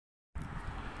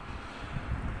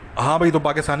हाँ भाई, तो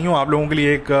पाकिस्तानियों, आप लोगों के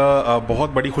लिए एक बहुत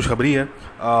बड़ी खुशखबरी है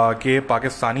कि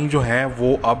पाकिस्तानी जो हैं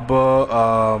वो अब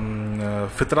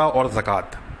फ़ितरा और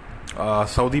ज़कात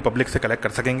सऊदी पब्लिक से कलेक्ट कर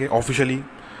सकेंगे officially,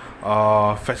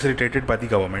 facilitated by the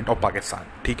government of Pakistan.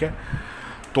 ठीक है।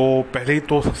 तो पहले ही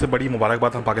तो सबसे बड़ी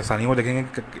मुबारकबाद हम पाकिस्तानियों को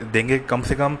देंगे। कम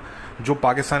से कम जो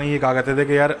पाकिस्तानी ये कहा करते थे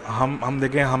कि यार हम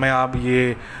देखें, हमें आप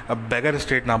ये बेगर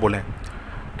स्टेट ना बोलें,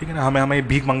 ठीक है ना, हमें हमें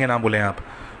भीख मंगे ना बोलें आप।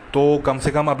 तो कम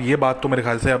से कम अब ये बात तो मेरे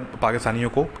ख्याल से अब पाकिस्तानियों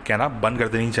को कहना बंद कर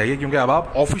देनी चाहिए, क्योंकि अब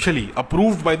आप officially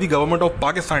approved by the government of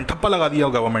Pakistan, ठप्पा लगा दिया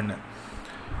गवर्नमेंट ने,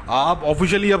 आप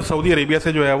ऑफिशियली अब सऊदी अरेबिया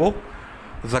से जो है वो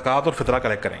ज़कात और फितरा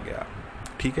कलेक्ट करेंगे आप।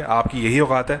 ठीक है, आपकी यही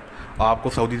औकात है, आपको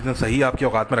सऊदी ने सही आपकी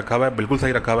औकात में रखा हुआ है, बिल्कुल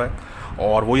सही रखा हुआ है।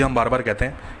 और वही हम बार बार कहते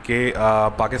हैं कि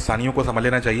पाकिस्तानियों को समझ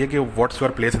लेना चाहिए कि what's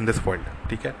your place in this world.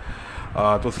 ठीक है।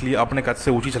 तो इसलिए अपने कद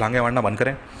से ऊंची छलांगें मारना बंद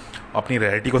करें, अपनी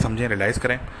रियलिटी को समझें, रियलाइज़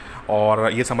करें,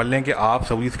 और ये समझ लें कि आप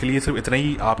सऊदीज़ के लिए सिर्फ इतना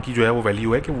ही आपकी जो है वो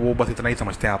वैल्यू है कि वो बस इतना ही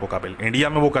समझते हैं आपको काबिल। इंडिया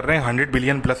में वो कर रहे हैं 100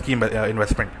 बिलियन प्लस की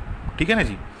इन्वेस्टमेंट, ठीक है ना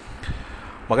जी।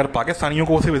 मगर पाकिस्तानियों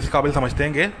को सिर्फ इस काबिल समझते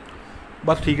हैं कि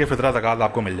बस ठीक है, फितरा ज़कात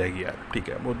आपको मिल जाएगी यार, ठीक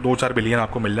है, वो 2-4 बिलियन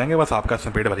आपको मिल जाएंगे, बस आपका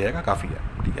इसमें पेट भर जाएगा, काफ़ी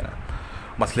है, ठीक है ना,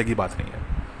 मसले की बात नहीं है।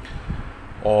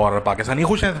 और पाकिस्तानी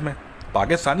खुश हैं इसमें,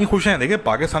 पाकिस्तानी खुश हैं। देखिए,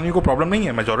 पाकिस्तानी को प्रॉब्लम नहीं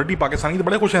है, मेजॉरिटी पाकिस्तानी तो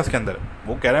बड़े खुश हैं इसके अंदर।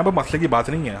 वो कह रहे हैं बस मसले की बात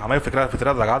नहीं है, हमें फितरा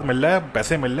फितरा ज़कात मिल रहा है,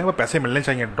 पैसे मिल रहे हैं, वो पैसे मिलने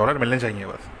चाहिए, डॉलर मिलने चाहिए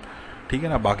बस, ठीक है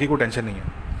ना, बाकी कोई टेंशन नहीं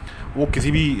है। वो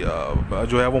किसी भी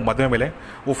जो है वो मद में मिले,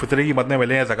 वो फितरे की मद में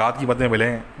मिले या ज़कात की मद में मिले,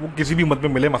 वो किसी भी मद में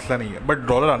मिले, मसला नहीं है, बट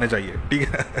डॉलर आने चाहिए, ठीक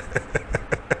है।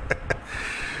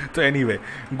 तो anyway,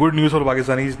 good news for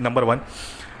Pakistani number 1।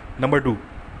 Number 2,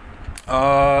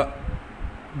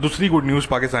 दूसरी गुड न्यूज़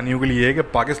पाकिस्तानियों के लिए है कि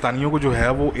पाकिस्तानियों को जो है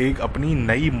वो एक अपनी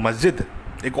नई मस्जिद,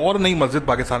 एक और नई मस्जिद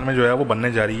पाकिस्तान में जो है वो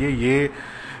बनने जा रही है।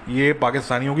 ये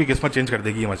पाकिस्तानियों की किस्मत चेंज कर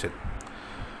देगी ये मस्जिद।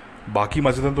 बाकी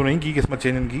मस्जिदें तो नहीं की किस्मत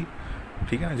चेंज इनकी,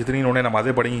 ठीक है ना, जितनी इन्होंने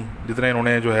नमाज़ें पढ़ी, जितने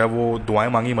इन्होंने जो है वो दुआएं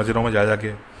मांगी मस्जिदों में जा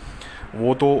जाके,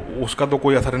 वो तो उसका तो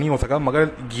कोई असर नहीं हो सका। मगर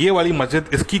ये वाली मस्जिद,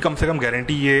 इसकी कम से कम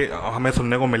गारंटी ये हमें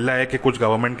सुनने को मिल रहा है कि कुछ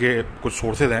गवर्नमेंट के कुछ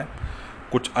सोर्सेज हैं,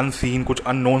 कुछ अनसीन, कुछ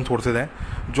अननोन सोर्सेज हैं,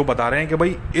 जो बता रहे हैं कि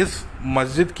भाई इस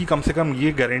मस्जिद की कम से कम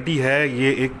ये गारंटी है,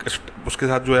 ये एक उसके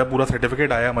साथ जो है पूरा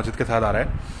सर्टिफिकेट आया मस्जिद के साथ आ रहा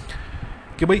है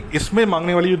कि भाई इसमें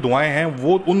मांगने वाली जो दुआएं हैं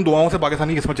वो उन दुआओं से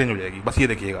पाकिस्तानी की किस्मत चेंज हो जाएगी। बस ये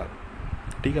देखिएगा,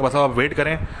 ठीक है, बस आप वेट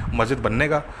करें मस्जिद बनने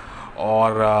का,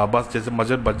 और बस जैसे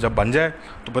मस्जिद जब बन जाए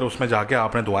तो फिर उसमें जाके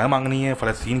आपने दुआएं मांगनी है,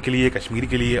 फ़लस्तीन के लिए, कश्मीर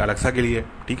के लिए, अलेक्सा के लिए,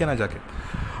 ठीक है ना, जाके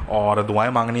और दुआएं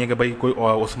मांगनी है कि भाई कोई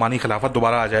उस्मानी खिलाफत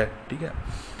दोबारा आ जाए, ठीक है।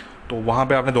 तो वहाँ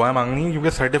पे आपने दुआएं मांगनी है,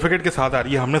 क्योंकि सर्टिफिकेट के साथ आ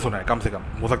रही है, हमने सुना है, कम से कम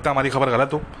हो सकता है हमारी खबर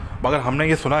गलत हो, मगर हमने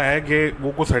ये सुना है कि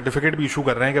वो कुछ सर्टिफिकेट भी इशू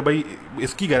कर रहे हैं कि भाई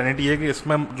इसकी गारंटी है कि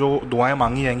इसमें जो दुआएं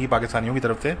मांगी जाएंगी पाकिस्तानियों की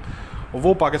तरफ से,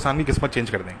 वो पाकिस्तान की किस्मत चेंज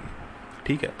कर देंगी,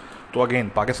 ठीक है। तो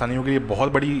अगेन, पाकिस्तानियों के लिए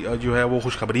बहुत बड़ी जो है वो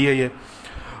खुशखबरी है ये,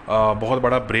 बहुत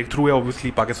बड़ा ब्रेक थ्रू है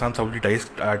ऑब्वियसली पाकिस्तान सऊदी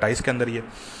टाइस के अंदर ये।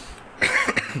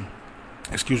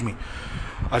 Excuse me.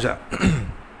 अच्छा,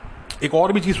 एक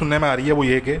और भी चीज़ सुनने में आ रही है, वो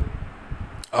ये कि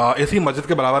इसी मस्जिद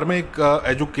के बराबर में एक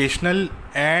एजुकेशनल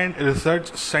एंड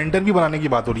रिसर्च सेंटर भी बनाने की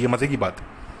बात हो रही है। मज़े की बात,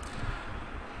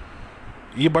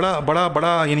 ये बड़ा बड़ा बड़ा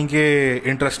यानी कि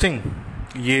इंटरेस्टिंग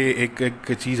ये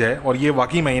एक चीज़ है, और ये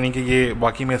वाकई में, यानी कि ये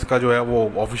वाकई में इसका जो है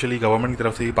वो ऑफिशियली गवर्नमेंट की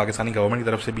तरफ से, पाकिस्तानी गवर्नमेंट की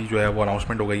तरफ से भी जो है वो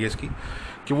अनाउंसमेंट हो गई है इसकी,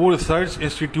 कि वो रिसर्च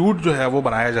इंस्टीट्यूट जो है वो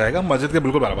बनाया जाएगा मस्जिद के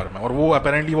बिल्कुल बराबर में, और वो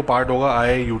अपेरेंटली वो पार्ट होगा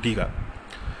IIUT का।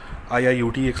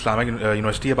 IIUT इस्लामिक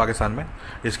यूनिवर्सिटी है पाकिस्तान में।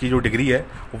 इसकी जो डिग्री है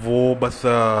वो बस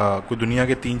कोई दुनिया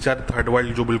के 3-4 थर्ड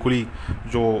वर्ल्ड जो बिल्कुल ही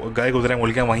जो गए गुजरे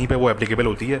मुल्क हैं वहीं पे वो एप्लीकेबल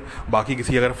होती है। बाकी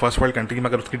किसी अगर फर्स्ट वर्ल्ड कंट्री में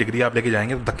अगर उसकी डिग्री आप लेके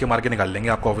जाएंगे तो धक्के मार के निकाल लेंगे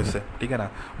आपको ऑफिस से, ठीक है ना,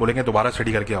 बोलेंगे दोबारा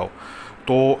स्टडी करके आओ।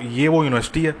 तो ये वो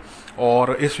यूनिवर्सिटी है,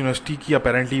 और इस यूनिवर्सिटी की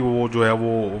अपेरेंटली वो जो है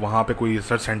वो वहाँ पे कोई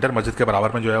रिसर्च सेंटर मस्जिद के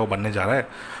बराबर में जो है वो बनने जा रहा है,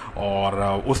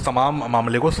 और उस तमाम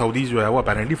मामले को सऊदी जो है वो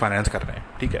अपेरेंटली फाइनेंस कर रहे हैं,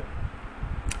 ठीक है।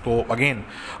 तो अगेन,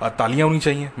 तालियां होनी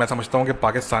चाहिए। मैं समझता हूँ कि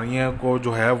पाकिस्तानियों को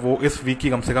जो है वो इस वीक की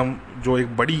कम से कम जो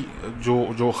एक बड़ी जो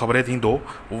जो खबरें थी दो,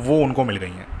 वो उनको मिल गई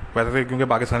हैं। वैसे क्योंकि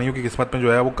पाकिस्तानियों की किस्मत में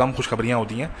जो है वो कम खुशखबरियाँ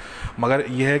होती हैं, मगर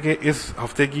यह है कि इस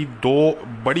हफ्ते की दो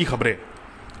बड़ी खबरें,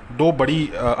 दो बड़ी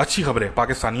अच्छी खबरें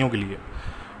पाकिस्तानियों के लिए,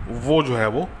 वो जो है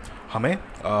वो हमें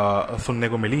सुनने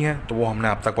को मिली हैं, तो वो हमने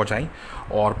आप तक पहुंचाई।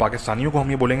 और पाकिस्तानियों को हम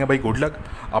ये बोलेंगे भाई गुड लक,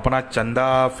 अपना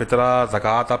चंदा, फितरा,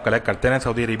 ज़कात आप कलेक्ट करते रहें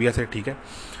सऊदी अरेबिया से, ठीक है।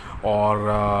 और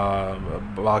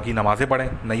बाकी नमाज़ें पढ़ें,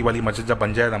 नई वाली मस्जिद जब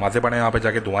बन जाए नमाज़ें पढ़ें, यहाँ पे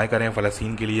जाके दुआएं करें,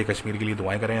 फ़लस्तीन के लिए, कश्मीर के लिए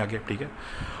दुआएं करें आगे, ठीक है।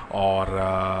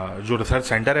 और जो रिसर्च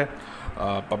सेंटर है,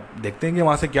 अब देखते हैं कि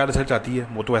वहाँ से क्या रिसर्च आती है।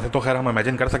 वो तो वैसे तो खैर हम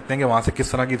इमेजिन कर सकते हैं कि वहाँ से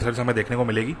किस तरह की रिसर्च हमें देखने को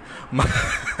मिलेगी।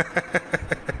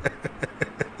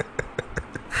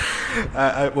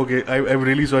 I'm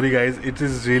really sorry guys, it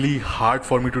is really hard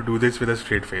for me to do this with a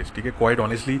straight face, ठीक है, quite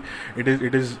honestly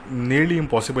it is nearly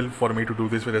impossible for me to do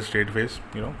this with a straight face,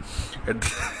 you know,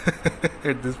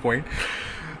 at this point.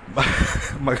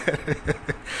 मगर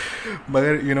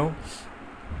मगर you know,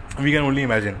 we can only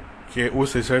imagine कि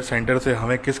उस research centre से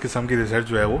हमें किस किस्म की रिसर्च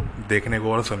जो है वो देखने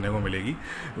को और सुनने को मिलेगी.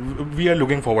 We are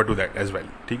looking forward to that as well,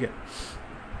 ठीक है.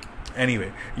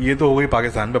 एनीवे, ये तो हो गई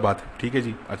पाकिस्तान पे बात, ठीक है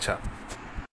जी. अच्छा,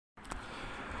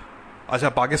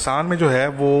 पाकिस्तान में जो है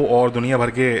वो और दुनिया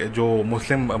भर के जो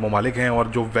मुस्लिम ममालिक हैं और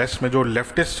जो वेस्ट में जो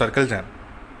लेफ्टिस्ट सर्कल्स हैं,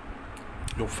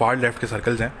 जो फार लेफ्ट के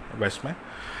सर्कल्स हैं वेस्ट में,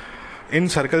 इन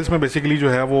सर्कल्स में बेसिकली जो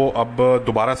है वो अब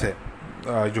दोबारा से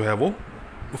जो है वो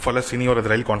फ़लस्तीनी और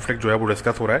इजराइल कॉन्फ्लिक्ट जो है वो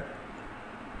डिस्कस हो रहा है.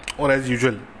 और एज़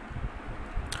यूजुअल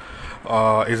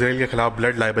इसराइल के ख़िलाफ़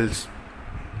ब्लड लाइबल्स,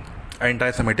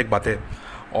 एंटी सेमेटिक बातें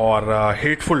और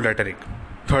हेटफुल रेटरिक,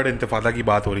 थर्ड इंतफादा की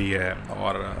बात हो रही है.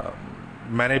 और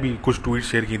मैंने भी कुछ ट्वीट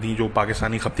शेयर की थी जो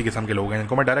पाकिस्तानी खपती किस्म के लोग हैं,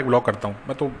 इनको मैं डायरेक्ट ब्लॉक करता हूँ.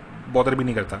 मैं तो बॉदर भी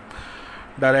नहीं करता,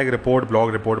 डायरेक्ट रिपोर्ट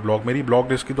ब्लॉग. मेरी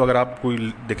ब्लॉग लिस्ट की तो अगर आप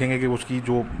कोई देखेंगे कि उसकी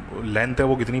जो लेंथ है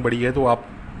वो कितनी बड़ी है, तो आप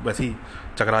वैसे ही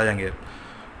चकरा जाएंगे.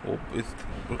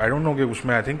 आई डोंट नो कि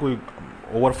उसमें आई थिंक कोई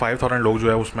ओवर 5,000 लोग जो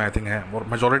है उसमें आई थिंक हैं, और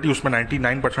मेजॉरिटी उसमें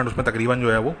 99% उसमें तकरीबन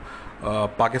जो है वो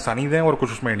पाकिस्तानी हैं और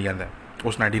कुछ उसमें इंडियन हैं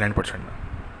उस 99% में.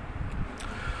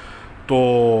 तो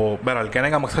बहरहाल कहने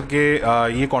का मकसद कि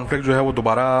ये कॉन्फ्लिक्ट जो है वो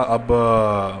दोबारा अब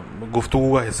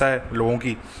गुफ्तगू का हिस्सा है लोगों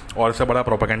की, और इससे बड़ा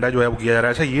प्रोपेगेंडा जो है वो किया जा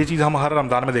रहा है. अच्छा, ये चीज़ हम हर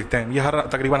रमज़ान में देखते हैं, ये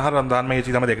तकरीबन हर रमज़ान में ये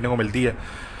चीज़ हमें देखने को मिलती है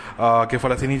कि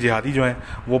फ़लस्तीनी जिहादी जो हैं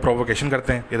वो प्रोवोकेशन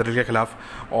करते हैं इसराइल के ख़िलाफ़,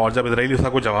 और जब इसराइल उसका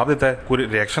कोई जवाब देता है, कोई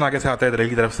रिएक्शन आगे से आता है इसराइल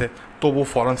की तरफ से, तो वो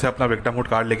फ़ौरन से अपना विक्टिमहुड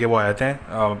कार्ड लेके वो आते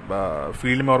हैं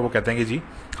फील्ड में और वो कहते हैं कि जी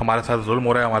हमारे साथ जुल्म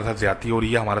हो रहा है, हमारे साथ ज़्यादती हो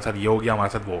रही है, हमारे साथ ये हो गया, हमारे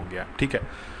साथ वो हो गया. ठीक है,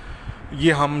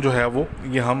 ये हम जो है वो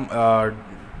ये हम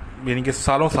यानी कि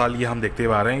सालों साल ये हम देखते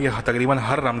हुए आ रहे हैं. ये तकरीबन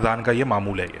हर रमज़ान का ये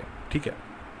मामूल है ये. ठीक है,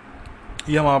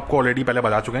 ये हम आपको ऑलरेडी पहले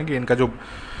बता चुके हैं कि इनका जो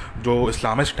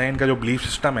इस्लामिस्ट है, इनका जो बिलीफ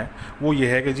सिस्टम है वो ये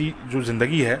है कि जी जो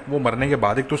ज़िंदगी है वो मरने के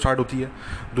बाद एक तो स्टार्ट होती है.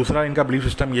 दूसरा इनका बिलीफ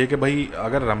सिस्टम ये है कि भाई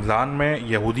अगर रमज़ान में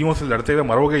यहूदियों से लड़ते हुए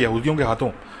मरोगे यहूदियों के हाथों,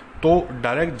 तो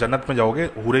डायरेक्ट जन्नत में जाओगे,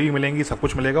 हूरें भी मिलेंगी, सब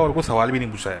कुछ मिलेगा और कोई सवाल भी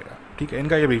नहीं पूछा जाएगा. ठीक है,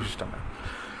 इनका ये बिलीफ सिस्टम है.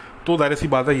 तो ज़ाहिर सी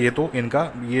बात है, ये तो इनका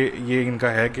ये इनका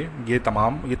है कि ये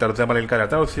तमाम ये तर्ज़ अमल इनका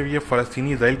रहता है. और सिर्फ ये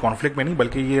फ़लस्तीनी इसराइल कॉन्फ्लिक्ट में नहीं,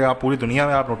 बल्कि ये आप पूरी दुनिया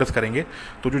में आप नोटिस करेंगे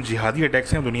तो जो जिहादी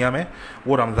अटैक्स हैं दुनिया में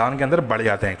वो रमज़ान के अंदर बढ़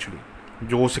जाते हैं. एक्चुअली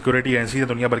जो सिक्योरिटी एजेंसी है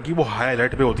दुनिया भर की वो हाई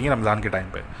अलर्ट पे होती हैं रमज़ान के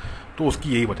टाइम पे, तो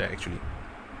उसकी यही वजह है एक्चुअली.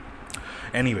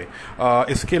 एनीवे,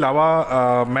 इसके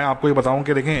अलावा मैं आपको ये बताऊं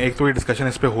कि देखें, एक तो ये डिस्कशन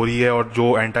इस पे हो रही है और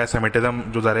जो एंटी सेमिटिज़म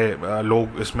जो ज़ारे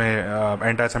लोग इसमें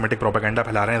एंटी सेमिटिक प्रोपेगेंडा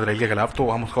फैला रहे हैं इसराइल के ख़िलाफ़, तो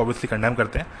हम उसको ऑब्वियसली कंडेम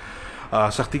करते हैं,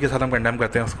 सख्ती के साथ हम कंडेम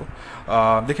करते हैं उसको.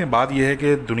 देखें, बात यह है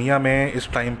कि दुनिया में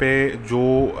इस टाइम पे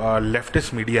जो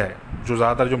लेफ्टिस्ट मीडिया है, जो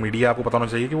ज़्यादातर जो मीडिया आपको पता होना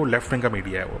चाहिए कि वो लेफ्ट विंग का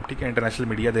मीडिया है वो. ठीक है, इंटरनेशनल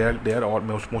मीडिया दे आर और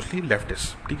मोस्टली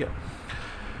लेफ्टिस्ट. ठीक है,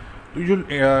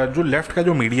 तो जो लेफ्ट का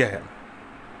जो मीडिया है,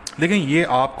 देखें ये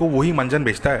आपको वही मंजन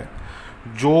बेचता है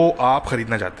जो आप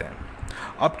ख़रीदना चाहते हैं.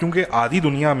 अब क्योंकि आधी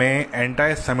दुनिया में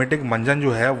एंटी सेमिटिक मंजन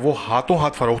जो है वो हाथों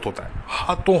हाथ फ़रोख्त होता है,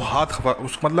 हाथों हाथ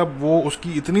मतलब वो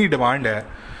उसकी इतनी डिमांड है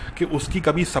कि उसकी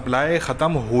कभी सप्लाई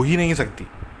ख़त्म हो ही नहीं सकती.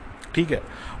 ठीक है,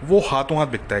 वो हाथों हाथ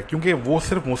बिकता है, क्योंकि वो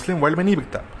सिर्फ मुस्लिम वर्ल्ड में नहीं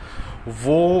बिकता,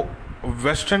 वो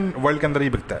वेस्टर्न वर्ल्ड के अंदर ही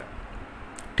बिकता है.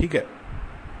 ठीक है,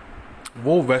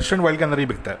 वो वेस्टर्न वर्ल्ड के अंदर ही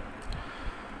बिकता है.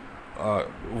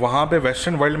 वहाँ पे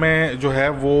वेस्टर्न वर्ल्ड में जो है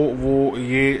वो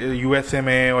ये यूएसए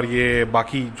में और ये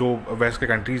बाकी जो वेस्ट के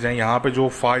कंट्रीज़ हैं, यहाँ पे जो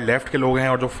फार लेफ्ट के लोग हैं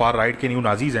और जो फार राइट के न्यू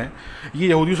नाजीज़ हैं, ये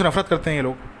यहूदियों से नफरत करते हैं ये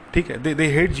लोग. ठीक है, दे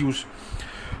हेट ज्यूज़.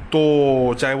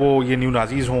 तो चाहे वो ये न्यू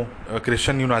नाजीज़ हों,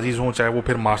 क्रिश्चियन न्यू नाजीज़ हों, चाहे वो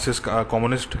फिर Marxist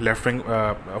communist left wing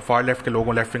far left के लोग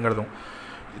हों, लेफ्ट विंगर हों,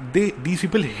 दीज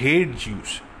पीपल हेट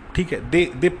ज्यूज़. ठीक है,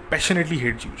 दे पैशनेटली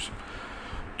हेट ज्यूज़.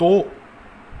 तो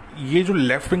ये जो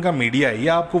लेफ्ट विंग का मीडिया है ये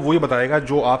आपको वही बताएगा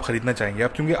जो आप ख़रीदना चाहेंगे.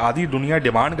 अब क्योंकि आधी दुनिया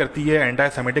डिमांड करती है anti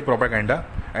Semitic propaganda,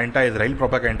 anti Israel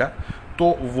propaganda, तो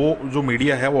वो जो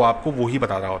मीडिया है वो आपको वही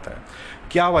बता रहा होता है.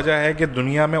 क्या वजह है कि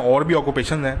दुनिया में और भी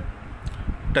ऑक्यूपेशन हैं,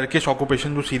 टर्किश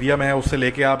ऑक्यूपेशन जो सीरिया में है उससे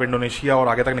लेके आप इंडोनेशिया और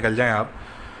आगे तक निकल जाएं आप,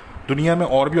 दुनिया में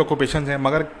और भी ऑक्यूपेशन हैं,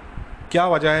 मगर क्या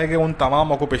वजह है कि उन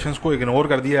तमाम ऑक्यूपेशंस को इग्नोर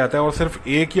कर दिया जाता है और सिर्फ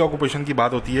एक ही ऑक्यूपेशन की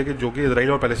बात होती है कि जो कि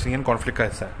इसराइल और पैलेस्टीनियन कॉन्फ्लिक्ट का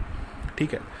हिस्सा है.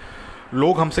 ठीक है,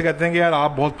 लोग हमसे कहते हैं कि यार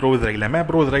आप बहुत प्रो इसराइल हैं. मैं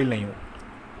प्रो इसराइल नहीं हूँ,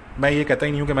 मैं ये कहता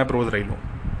ही नहीं हूँ कि मैं प्रो इसराइल हूँ.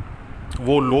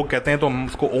 वो लोग कहते हैं तो हम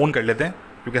उसको ओन कर लेते हैं,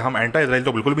 क्योंकि हम एंटी इसराइल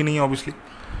तो बिल्कुल भी नहीं है ऑब्वियसली,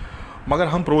 मगर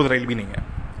हम प्रो इसराइल भी नहीं हैं.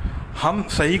 हम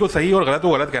सही को सही और गलत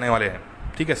को गलत कहने वाले हैं.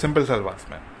 ठीक है, सिंपल सा बात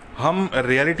में हम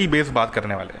रियलिटी बेस्ड बात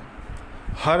करने वाले हैं.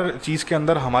 हर चीज़ के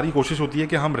अंदर हमारी कोशिश होती है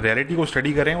कि हम रियलिटी को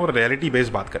स्टडी करें और रियलिटी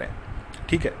बेस्ड बात करें.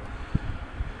 ठीक है।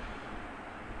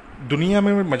 दुनिया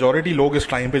में मेजॉरिटी लोग इस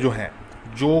टाइम पे जो हैं,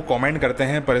 जो कमेंट करते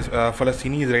हैं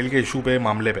फ़लस्तीनी इसराइल के इशू पे,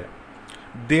 मामले पे,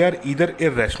 दे आर ईदर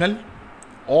इर्रेशनल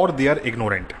और दे आर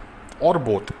इग्नोरेंट, और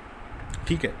बोथ।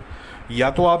 ठीक है, या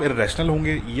तो आप इर्रेशनल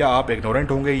होंगे, या आप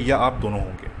इग्नोरेंट होंगे, या आप दोनों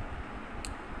होंगे।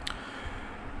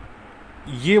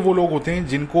 ये वो लोग होते हैं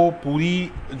जिनको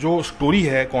पूरी जो स्टोरी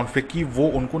है कॉन्फ्लिक्ट की वो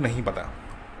उनको नहीं पता।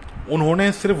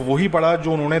 उन्होंने सिर्फ वही पढ़ा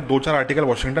जो उन्होंने 2-4 आर्टिकल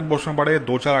वॉशिंगटन पोस्ट में पढ़े,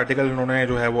 2-4 आर्टिकल उन्होंने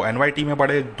जो है वो एनवाईटी में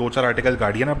पढ़े, 2-4 आर्टिकल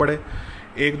गार्डियन में पढ़े,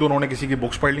 1-2 उन्होंने किसी की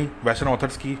बुक्स पढ़ ली वेस्टर्न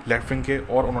ऑथर्स की, लेफ्ट विंग के,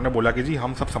 और उन्होंने बोला कि जी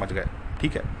हम सब समझ गए।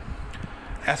 ठीक है,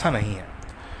 ऐसा नहीं है।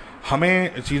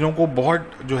 हमें चीज़ों को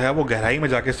बहुत जो है वो गहराई में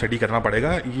जाके स्टडी करना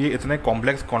पड़ेगा, ये इतने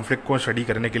कॉम्प्लेक्स कॉन्फ्लिक्ट को स्टडी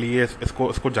करने के लिए,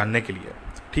 इसको जानने के लिए।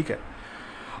 ठीक है,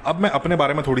 अब मैं अपने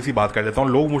बारे में थोड़ी सी बात कर देता हूँ।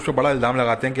 लोग मुझ पर बड़ा इल्ज़ाम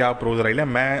लगाते हैं कि आप प्रो इसराइल हैं।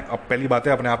 मैं, अब पहली बात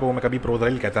है, अपने आप को मैं कभी प्रो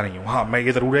इसराइल कहता नहीं हूँ। हाँ, मैं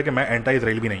ये ज़रूर है कि मैं एंटी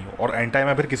इसराइल भी नहीं हूँ, और एंटी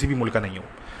मैं फिर किसी भी मुल्क का नहीं हूँ।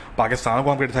 पाकिस्तान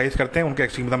को हम क्रिटिसाइज़ करते हैं, उनके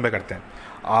एक्सट्रीमिज़म पे करते हैं।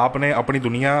 आपने अपनी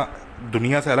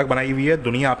दुनिया से अलग बनाई हुई है,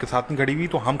 दुनिया आपके साथ नहीं खड़ी हुई,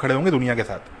 तो हम खड़े होंगे दुनिया के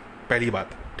साथ, पहली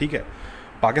बात। ठीक है,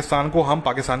 पाकिस्तान को हम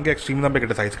पाकिस्तान के एक्सट्रीमिज़म पे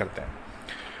क्रिटिसाइज़ करते हैं।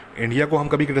 इंडिया को हम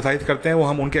कभी क्रिटिसाइज़ करते हैं, वो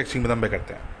हम उनके एक्सट्रीमिज़म पे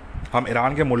करते हैं। हम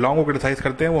ईरान के मुल्लाओं को क्रिटिसाइज़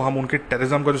करते हैं, वो हम उनके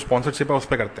टेररिज्म का जो स्पॉन्सरशिप है उस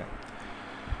पर करते हैं।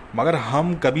 मगर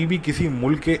हम कभी भी किसी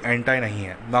मुल्क के एंटी नहीं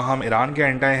हैं। ना हम ईरान के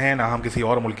एंटी हैं, ना हम किसी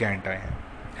और मुल्क के एंटी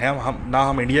हैं। हम ना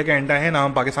हम इंडिया के एंटी हैं, ना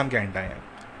हम पाकिस्तान के एंटी हैं।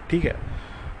 ठीक है,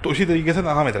 तो इसी तरीके से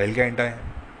ना हम इसराइल के एंटी हैं।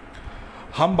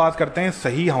 हम बात करते हैं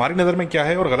सही हमारी नज़र में क्या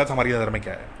है और गलत हमारी नज़र में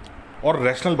क्या है, और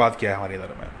रैशनल बात क्या है हमारी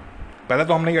नज़र में। पहले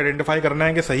तो हमने ये आइडेंटिफाई करना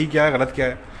है कि सही क्या है, गलत क्या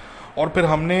है, और फिर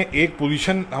हमने एक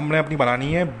पोजीशन हमने अपनी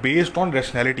बनानी है based on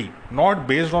rationality, not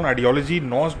based on ideology,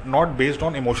 not based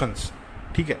on emotions.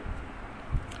 ठीक है,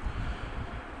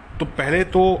 तो पहले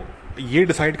तो ये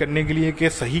डिसाइड करने के लिए कि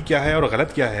सही क्या है और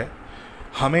गलत क्या है,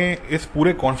 हमें इस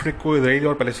पूरे कॉन्फ्लिक्ट को, इजराइल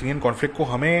और पैलेस्टीनियन कॉन्फ्लिक्ट को,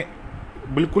 हमें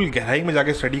बिल्कुल गहराई में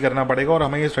जाके स्टडी करना पड़ेगा, और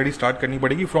हमें ये स्टडी स्टार्ट करनी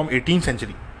पड़ेगी फ्रॉम 18th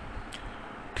सेंचुरी।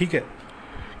 ठीक है,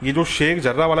 ये जो शेख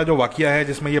जर्रा वाला जो वाक़या है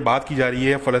जिसमें ये बात की जा रही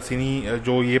है, फ़लस्तीनी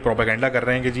जो ये प्रोपेगेंडा कर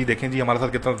रहे हैं कि जी देखें जी हमारे साथ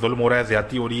कितना जुल्म हो रहा है,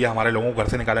 ज़्यादती हो रही है, हमारे लोगों को घर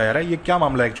से निकाला जा रहा है, ये क्या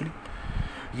मामला है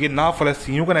एक्चुअली? ये ना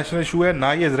फ़लस्तीनियों का नेशनल इशू है,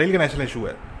 ना ये इसराइल का नेशनल इशू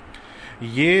है।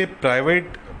 ये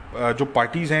प्राइवेट जो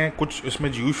पार्टीज़ हैं, कुछ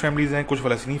इसमें ज्यूश फैमिलीज़ हैं, कुछ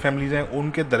फ़लस्तीनी फैमिलीज़ हैं,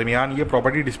 उनके दरमियान ये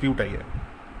प्रॉपर्टी डिस्प्यूट है। ये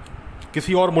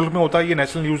किसी और मुल्क में होता है, ये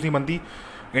नेशनल न्यूज़ नहीं बनती,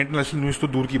 इंटरनेशनल न्यूज़ तो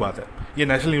दूर की बात है, ये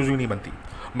नेशनल न्यूज़ भी नहीं बनती।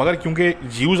 मगर क्योंकि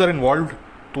ज्यूज़ आर इन्वॉल्व,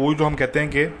 तो वो जो हम कहते हैं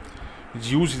कि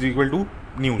Jews is equal to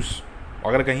news.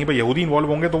 अगर कहीं पर यहूदी इन्वॉल्व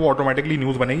होंगे तो वो ऑटोमेटिकली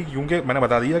न्यूज़ बनेगी, क्योंकि मैंने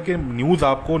बता दिया कि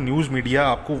न्यूज़ मीडिया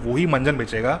आपको वही मंजन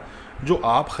बेचेगा जो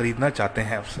आप ख़रीदना चाहते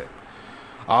हैं उससे।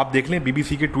 आप देख लें,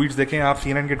 बीबीसी के ट्वीट्स देखें, आप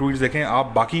सीएनएन के ट्वीट्स देखें,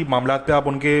 आप बाकी मामलात पे आप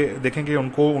उनके देखेंगे,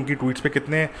 उनको उनकी ट्वीट्स पे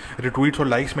कितने रिट्वीट्स और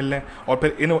लाइक्स मिल रहे हैं, और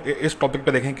फिर इस टॉपिक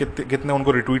पे देखें कितने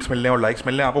उनको रिट्वीट्स मिल रहे हैं और लाइक्स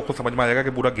मिल रहे हैं, आपको खुद समझ में आ जाएगा कि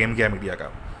पूरा गेम क्या है मीडिया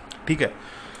का। ठीक है,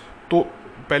 तो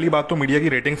पहली बात तो मीडिया की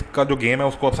रेटिंग्स का जो गेम है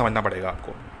उसको अब समझना पड़ेगा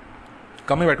आपको।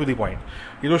 Coming back to the point,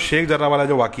 ये जो शेख जर्रा वाला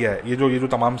जो वाक़या है, ये जो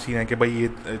तमाम सीन है कि भाई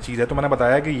ये चीज़ है, तो मैंने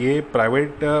बताया कि ये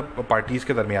प्राइवेट पार्टीज़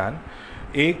के दरमियान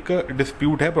एक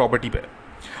डिस्प्यूट है प्रॉपर्टी पे,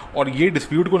 और ये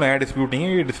डिस्प्यूट को नया डिस्प्यूट नहीं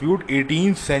है, ये डिस्प्यूट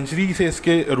 18th सेंचुरी से,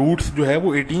 इसके रूट्स जो है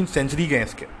वो 18th सेंचुरी के हैं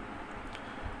इसके।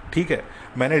 ठीक है,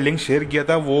 मैंने लिंक शेयर किया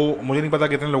था, वो मुझे नहीं पता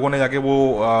कितने लोगों ने जाके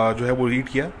वो जो है वो रीड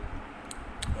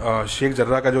किया। शेख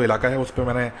जर्रा का जो इलाका है उस पर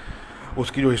मैंने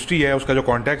उसकी जो हिस्ट्री है, उसका जो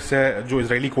कॉन्टेक्स्ट है, जो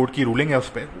इजरायली कोर्ट की रूलिंग है उस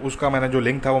पर, उसका मैंने जो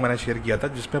लिंक था वो मैंने शेयर किया था,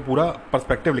 जिसमें पूरा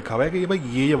पर्सपेक्टिव लिखा हुआ है कि ये भाई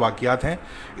ये वाक़यात हैं,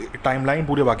 टाइमलाइन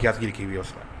पूरे वाक़यात की लिखी हुई है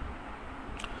उसमें।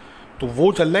 तो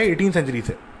वो चल रहा है 18th सेंचुरी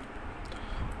से,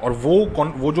 और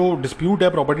वो जो डिस्प्यूट है,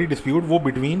 प्रॉपर्टी डिस्प्यूट, वो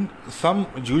between some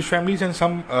Jews families and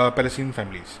some Palestine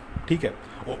families. ठीक है,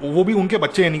 वो भी उनके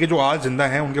बच्चे, यानी कि जो आज जिंदा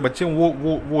हैं उनके बच्चे,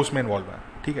 वो उसमें इन्वॉल्व हैं।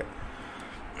 ठीक है,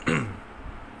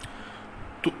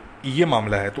 तो ये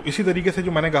मामला है। तो इसी तरीके से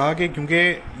जो मैंने कहा कि क्योंकि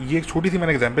ये एक छोटी सी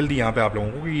मैंने एग्जांपल दी यहाँ पे आप लोगों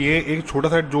को कि ये एक छोटा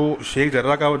सा जो शेख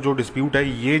जर्रा का जो डिस्प्यूट है,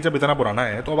 ये जब इतना पुराना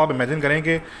है, तो अब आप इमेजिन करें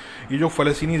कि ये जो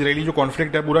फ़लस्तीनी इसराइली जो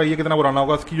कॉन्फ्लिक्ट है पूरा, ये कितना पुराना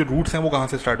होगा, इसकी जो रूट्स हैं वो कहाँ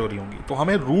से स्टार्ट हो रही होंगी। तो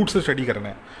हमें रूट से स्टडी करना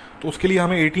है, तो उसके लिए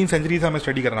हमें 18th सेंचुरी से हमें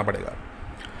स्टडी करना पड़ेगा।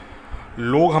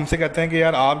 लोग हमसे कहते हैं कि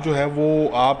यार आप जो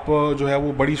है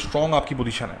वो बड़ी स्ट्रॉन्ग आपकी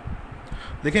पोजीशन है।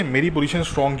 देखिए, मेरी पोजीशन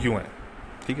स्ट्रॉन्ग क्यों है?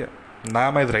 ठीक है, ना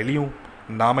मैं इसराइली हूँ,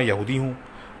 ना मैं यहूदी हूँ,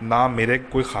 ना मेरे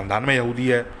कोई ख़ानदान में यहूदी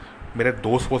है, मेरे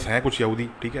दोस्त वोस्त हैं कुछ यहूदी।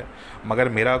 ठीक है, मगर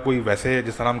मेरा कोई वैसे,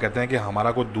 जिस तरह हम कहते हैं कि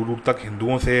हमारा कोई दूर दूर तक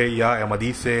हिंदुओं से या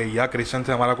अहमदीस से या क्रिश्चियन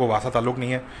से हमारा कोई वास्ता ताल्लुक़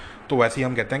नहीं है, तो वैसे ही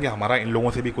हम कहते हैं कि हमारा इन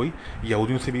लोगों से भी कोई,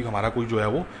 यहूदियों से भी हमारा कोई जो है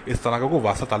वो इस तरह का कोई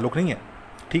वास्ता ताल्लुक़ नहीं है।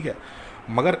 ठीक है,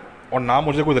 मगर और ना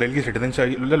मुझे कोई इसराइल की सिटीजन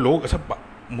चाहिए। लोग, अच्छा,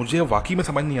 मुझे वाकई में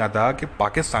समझ नहीं आता कि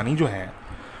पाकिस्तानी जो हैं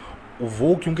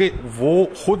वो, क्योंकि वो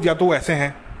खुद या तो ऐसे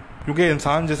हैं क्योंकि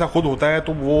इंसान जैसा खुद होता है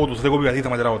तो वो दूसरे को भी वैसे ही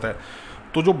समझ रहा होता है।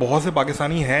 तो जो बहुत से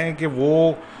पाकिस्तानी हैं कि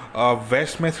वो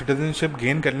वेस्ट में सिटीजनशिप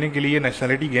गेन करने के लिए,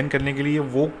 नेशनलिटी गेन करने के लिए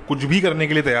वो कुछ भी करने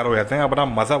के लिए तैयार हो जाते हैं, अपना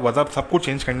मज़हब वज़हब सब कुछ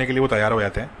चेंज करने के लिए वो तैयार हो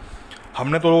जाते हैं।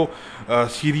 हमने तो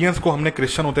सीरियंस को हमने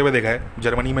क्रिश्चियन होते हुए देखा है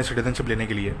जर्मनी में सिटीजनशिप लेने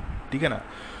के लिए, ठीक है ना।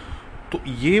 तो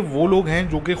ये वो लोग हैं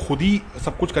जो कि खुद ही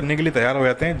सब कुछ करने के लिए तैयार हो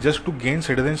जाते हैं just to gain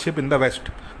citizenship in the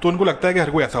waste. तो उनको लगता है कि हर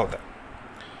कोई ऐसा होता है।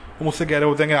 वो मुझसे कह रहे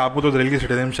होते हैं कि आपको तो इसराइल की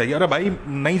सिटीजनशिप चाहिए। अरे भाई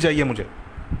नहीं चाहिए,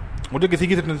 मुझे किसी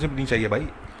की सिटीजनशिप नहीं चाहिए भाई।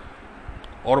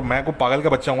 और मैं को पागल का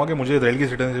बच्चा हूँ कि मुझे इसराइल की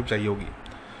सिटीजनशिप चाहिए होगी।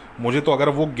 मुझे तो अगर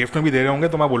वो गिफ्ट में भी दे रहे होंगे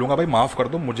तो मैं बोलूँगा भाई माफ़ कर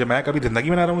दो मुझे, मैं कभी ज़िंदगी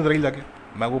में ना रहा हूँ इसराइल जाके।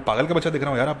 मैं वो पागल का बच्चा दिख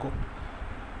रहा हूँ यार आपको?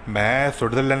 मैं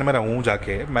स्विट्ज़रलैंड में रहूँ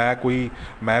जाके, मैं कोई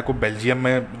बेल्जियम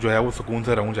में जो है वो सुकून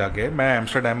से रहूँ जाके, मैं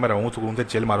एम्स्टरडैम में रहूँ सुकून से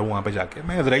चिल मारूँ वहाँ पे जाके,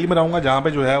 मैं इसराइल में रहूँगा जहाँ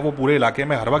पे जो है वो पूरे इलाके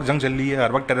में हर वक्त जंग चल रही है,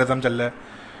 हर वक्त टेररिज्म चल रहा है,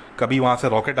 कभी वहाँ से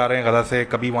रॉकेट आ रहे हैं गजा से,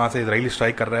 कभी वहाँ से इसराइल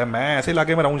स्ट्राइक कर रहा है। मैं ऐसे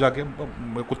इलाके में रहूँ जाके,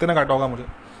 कुत्ते ने काटा होगा मुझे,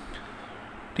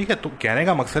 ठीक है। तो कहने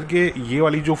का मकसद कि ये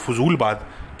वाली जो फजूल बात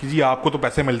कि जी आपको तो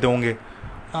पैसे मिलते होंगे,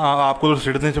 आपको तो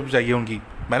सिटीजनशिप चाहिए उनकी,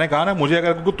 मैंने कहा ना मुझे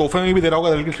अगर कोई तोहफे में भी दे रहा होगा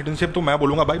इसराइल की सिटीजनशिप तो मैं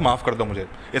बोलूँगा भाई माफ़ कर दो मुझे,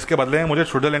 इसके बदले में मुझे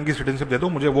स्विट्जरलैंड की सिटीजनशिप दे दो,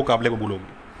 मुझे वो काबिल कबूल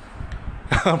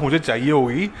होगी। मुझे चाहिए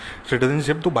होगी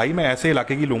सिटीजनशिप तो भाई मैं ऐसे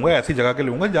इलाके की लूँगा, ऐसी जगह के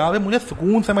लूँगा जहाँ पे मुझे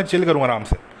सुकून से मैं चिल करूँ आराम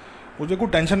से, मुझे कोई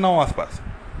टेंशन ना हो आसपास।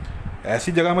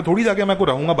 ऐसी जगह में थोड़ी जाके मैं को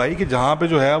रहूँगा भाई कि जहाँ पे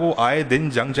जो है वो आए दिन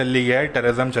जंग चल रही है,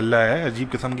 टेररिज्म चल रहा है, अजीब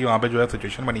किस्म की वहाँ पे जो है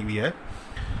सिचुएशन बनी हुई है,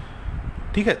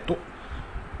 ठीक है। तो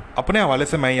अपने हवाले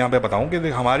से मैं यहाँ पे बताऊँ कि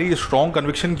हमारी स्ट्रॉन्ग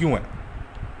कन्विक्शन क्यों है।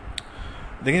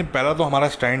 देखिए पहला तो हमारा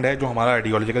स्टैंड है, जो हमारा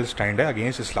आइडियोलॉजिकल स्टैंड है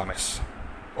अगेंस्ट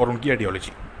इस्लामिस्ट और उनकी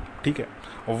आइडियोलॉजी, ठीक है।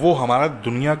 वो हमारा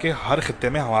दुनिया के हर खित्ते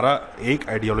में हमारा एक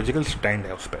आइडियोलॉजिकल स्टैंड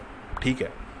है उस पर, ठीक है।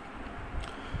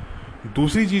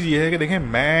 दूसरी चीज़ ये है कि देखें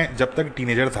मैं जब तक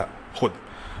टीनेजर था खुद,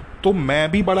 तो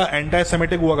मैं भी बड़ा एंटी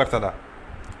सेमेटिक हुआ करता था,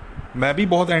 मैं भी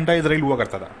बहुत एंटी इसराइल हुआ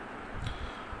करता था।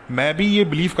 मैं भी ये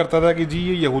बिलीव करता था कि जी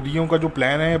ये यहूदियों का जो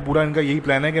प्लान है पूरा इनका यही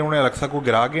प्लान है कि इन्होंने अलेक्सा को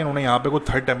गिरा के इन्होंने यहाँ पे कोई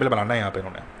थर्ड टेम्पल बनाना है यहाँ पे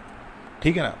इन्होंने,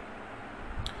 ठीक है ना।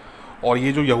 और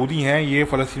ये जो यहूदी हैं ये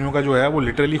फ़लस्तीनियों का जो है वो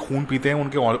लिटरली खून पीते हैं,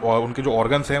 उनके जो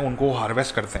ऑर्गन्स हैं उनको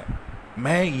हार्वेस्ट करते हैं।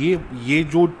 मैं ये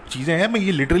जो चीज़ें हैं मैं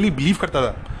ये लिटरली बिलीव करता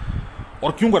था।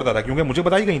 और क्यों करता था? क्योंकि मुझे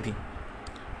बताई गई थी,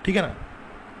 ठीक है ना।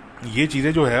 ये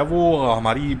चीज़ें जो है वो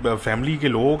हमारी फैमिली के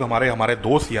लोग, हमारे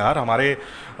दोस्त यार,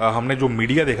 हमने जो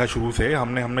मीडिया देखा शुरू से,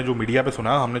 हमने जो मीडिया पे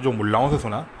सुना, हमने जो मुल्लाओं से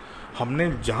सुना,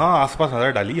 हमने जहाँ आसपास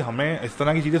नज़र डाली, हमें इस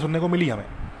तरह की चीज़ें सुनने को मिली। हमें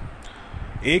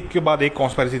एक के बाद एक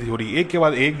कॉन्स्पिरेसी थ्योरी, एक के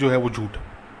बाद एक जो है वो झूठ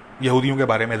यहूदियों के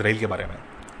बारे में, इसराइल के बारे में,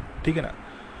 ठीक है ना।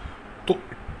 तो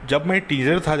जब मैं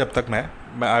टीनेजर था, जब तक मैं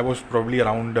आई वॉज प्रोबेबली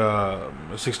अराउंड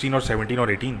 16 और 17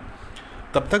 और 18,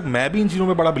 तब तक मैं भी इन चीज़ों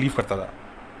में बड़ा बिलीव करता था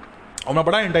और मैं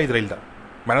बड़ा एंटी इसराइल था।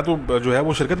 मैंने तो जो है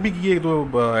वो शिरकत भी की है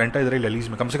तो एंटी इसराइल रैलीज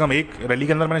में, कम से कम एक रैली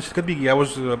के अंदर मैंने शिरकत भी की। I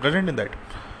was present in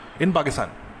that in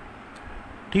Pakistan,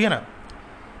 ठीक है ना।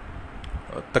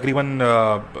 तकरीबन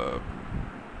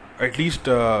एटलीस्ट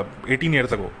 18 ईयर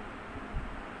तक हो,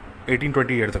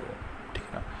 18-20 ईयर तक हो, ठीक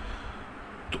है ना।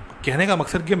 तो कहने का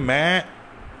मकसद कि मैं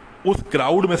उस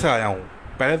क्राउड में से आया हूँ।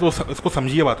 पहले तो इसको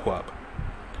समझिए बात को आप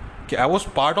कि I was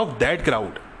part of that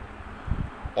crowd.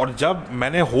 और जब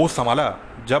मैंने होश संभाला,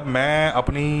 जब मैं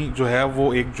अपनी जो है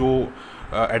वो एक जो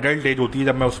एडल्ट एज होती है,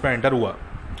 जब मैं उस पर एंटर हुआ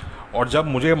और जब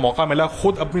मुझे मौका मिला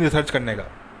खुद अपनी रिसर्च करने का,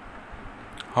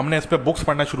 हमने इस पर बुक्स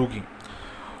पढ़ना शुरू की।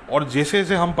 और जैसे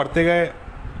जैसे हम पढ़ते गए,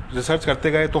 रिसर्च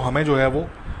करते गए, तो हमें जो है वो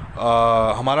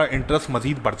हमारा इंटरेस्ट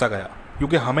मज़ीद बढ़ता गया,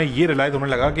 क्योंकि हमें ये रियलाइज़ होने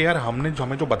लगा कि यार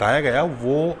हमें जो बताया गया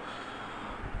वो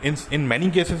in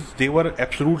many cases they were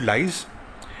absolute lies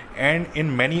and in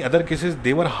many other cases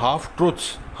they were half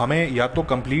truths. हमें या तो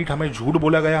कंप्लीट हमें झूठ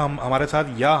बोला गया हमारे साथ,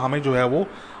 या हमें जो है वो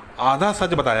आधा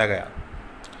सच बताया गया,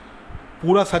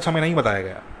 पूरा सच हमें नहीं बताया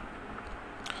गया।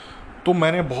 तो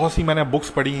मैंने बुक्स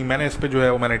पढ़ी, मैंने इस पर जो है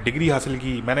वो मैंने डिग्री हासिल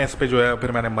की, मैंने इस पर जो है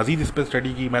फिर मैंने मज़ीद इस पर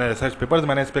स्टडी की, मैंने रिसर्च पेपर्स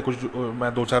मैंने इस पर कुछ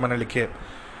मैं 2-4 मैंने लिखे।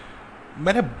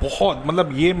 मैंने बहुत मतलब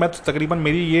ये मैं तकरीबन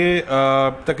मेरी ये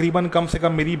तकरीबन कम से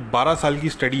कम मेरी 12 साल की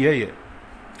स्टडी है। ये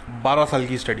 12 साल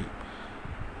की स्टडी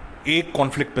एक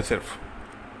कॉन्फ्लिक्ट पे, सिर्फ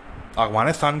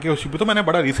अफगानिस्तान के उसी पे। तो मैंने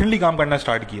बड़ा रिसेंटली काम करना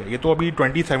स्टार्ट किया, ये तो अभी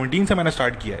 2017 से मैंने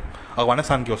स्टार्ट किया है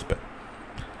अफगानिस्तान के उस पर।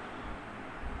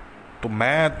 तो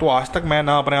मैं तो आज तक मैं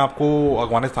ना अपने आप को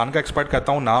अफगानिस्तान का एक्सपर्ट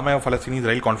कहता हूँ, ना मैं फ़लस्तीनी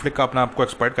इसराइल कॉन्फ्लिक्ट का अपने आप को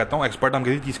एक्सपर्ट कहता हूँ। एक्सपर्ट हम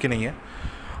किसी चीज़ के नहीं है,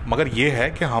 मगर ये है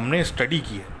कि हमने स्टडी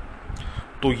की है।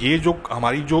 तो ये जो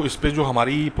हमारी जो इस पर जो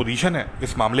हमारी पोजीशन है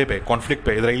इस मामले पे, कॉन्फ्लिक्ट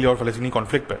पे, इसराइली और फ़लस्तीनी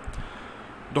कॉन्फ्लिक्ट पे,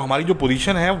 तो हमारी जो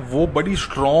पोजीशन है वो बड़ी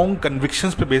स्ट्रॉन्ग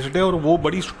कन्विक्शंस पे बेस्ड है और वो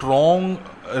बड़ी स्ट्रॉन्ग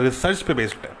रिसर्च पे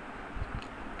बेस्ड है,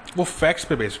 वो फैक्ट्स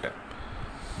पे बेस्ड है।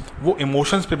 वो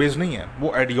इमोशंस पे बेस्ड नहीं है,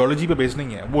 वो आइडियोलॉजी पे बेस्ड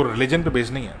नहीं है, वो रिलीजन पे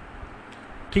बेस्ड नहीं है,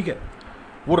 ठीक है,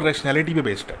 वो रैशनैलिटी पे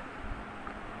बेस्ड है।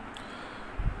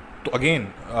 तो अगेन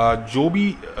जो भी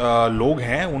लोग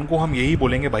हैं उनको हम यही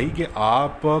बोलेंगे भाई कि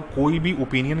आप कोई भी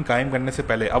ओपिनियन कायम करने से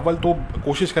पहले अव्वल तो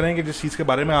कोशिश करें कि जिस चीज़ के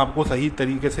बारे में आपको सही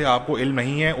तरीके से आपको इल्म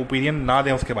नहीं है ओपिनियन ना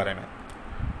दें उसके बारे में,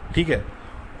 ठीक है,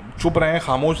 चुप रहें,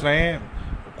 खामोश रहें,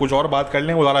 कुछ और बात कर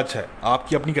लें, वो ज़्यादा अच्छा है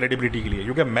आपकी अपनी क्रेडिबिलिटी के लिए।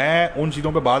 क्योंकि मैं उन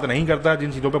चीज़ों पे बात नहीं करता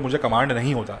जिन चीज़ों पे मुझे कमांड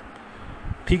नहीं होता,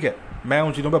 ठीक है, मैं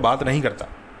उन चीज़ों पे बात नहीं करता।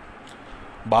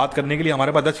 बात करने के लिए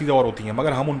हमारे पास 10 चीज़ें और होती हैं,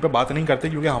 मगर हम उन पर बात नहीं करते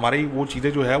क्योंकि हमारी वो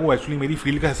चीज़ें जो है वो एक्चुअली मेरी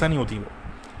फील्ड का हिस्सा नहीं होती वो।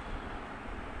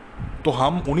 तो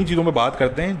हम उन्हीं चीज़ों पे बात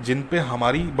करते हैं जिन पे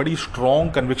हमारी बड़ी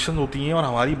स्ट्रॉन्ग कन्विक्शन होती हैं और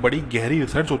हमारी बड़ी गहरी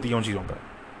रिसर्च होती है उन चीज़ों पर।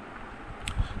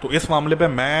 तो इस मामले पे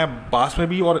मैं पास में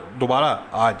भी और दोबारा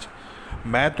आज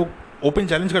मैं तो ओपन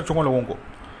चैलेंज कर चुका हूँ लोगों को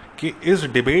कि इस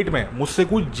डिबेट में मुझसे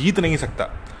कोई जीत नहीं सकता,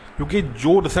 क्योंकि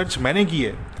जो रिसर्च मैंने की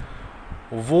है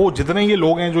वो जितने ये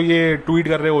लोग हैं जो ये ट्वीट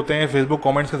कर रहे होते हैं, फेसबुक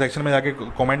कमेंट्स के सेक्शन में जाके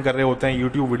कमेंट कर रहे होते हैं,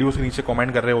 यूट्यूब वीडियो के नीचे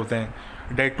कमेंट कर रहे होते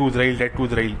हैं dead to Israel, dead to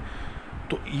Israel,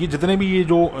 तो ये जितने भी ये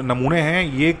जो नमूने हैं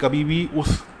ये कभी भी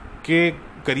उसके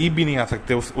करीब भी नहीं आ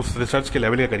सकते, उस रिसर्च के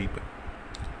लेवल के करीब है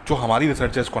जो हमारी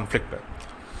रिसर्च है इस कॉन्फ्लिक्ट पर,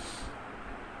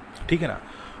 ठीक है ना।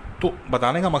 तो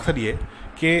बताने का मकसद ये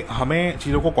कि हमें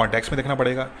चीज़ों को कॉन्टेक्स्ट में देखना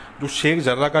पड़ेगा। जो शेख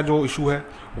जर्रा का जो इशू है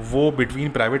वो बिटवीन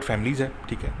प्राइवेट फैमिलीज़ है,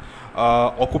 ठीक है।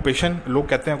 ऑक्यूपेशन, लोग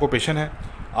कहते हैं ऑक्यूपेशन है,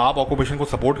 आप ऑक्यूपेशन को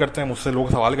सपोर्ट करते हैं, मुझसे लोग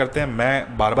सवाल करते हैं,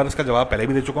 मैं बार बार इसका जवाब पहले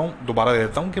भी दे चुका हूँ, दोबारा दे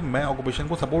देता हूँ कि मैं ऑक्यूपेशन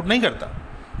को सपोर्ट नहीं करता,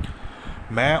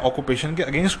 मैं ऑक्यूपेशन के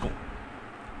अगेंस्ट हूँ।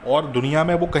 और दुनिया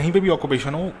में वो कहीं पे भी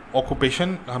ऑक्यूपेशन हो,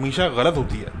 ऑक्यूपेशन हमेशा गलत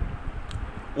होती है,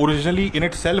 ओरिजिनली इन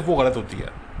इट सेल्फ वो गलत होती है,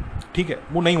 ठीक है,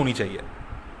 वो नहीं होनी चाहिए।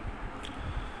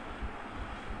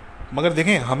 मगर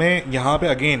देखें हमें यहाँ पे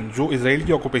अगेन जो इजराइल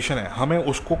की ऑक्यूपेशन है हमें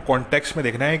उसको कॉन्टेक्स्ट में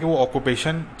देखना है कि वो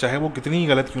ऑक्यूपेशन चाहे वो कितनी ही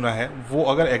गलत क्यों ना है, वो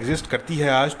अगर एग्जिस्ट करती है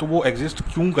आज तो वो एग्जिस्ट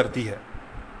क्यों करती है,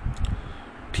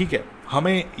 ठीक है,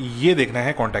 हमें ये देखना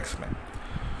है कॉन्टेक्स्ट में।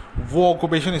 वो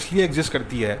ऑक्यूपेशन इसलिए एग्जिस्ट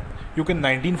करती है क्योंकि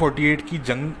 1948 की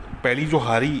जंग पहली जो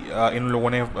हारी इन लोगों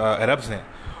ने अरब्स ने,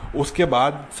 उसके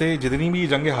बाद से जितनी भी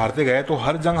जंगें हारते गए, तो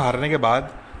हर जंग हारने के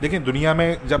बाद देखें दुनिया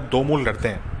में जब दो मुल्क लड़ते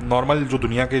हैं, नॉर्मल जो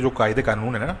दुनिया के जो कायदे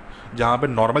कानून है ना, जहाँ पे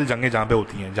नॉर्मल जंगें जहाँ पे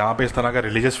होती हैं, जहाँ पे इस तरह का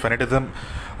रिलीजियस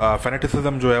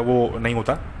फेनेटिज्म जो है वो नहीं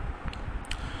होता,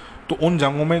 तो उन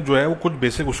जंगों में जो है वो कुछ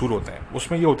बेसिक उसूल होते हैं।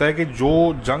 उसमें ये होता है कि जो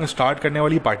जंग स्टार्ट करने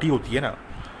वाली पार्टी होती है ना,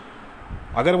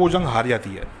 अगर वो जंग हार जाती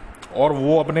है और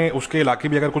वो अपने उसके इलाके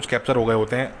भी अगर कुछ कैप्चर हो गए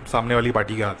होते हैं सामने वाली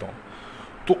पार्टी के हाथों,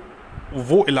 तो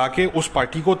वो इलाके उस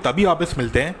पार्टी को तभी वापस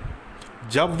मिलते हैं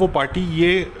जब वो पार्टी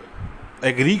ये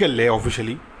एग्री कर ले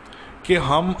ऑफिशियली कि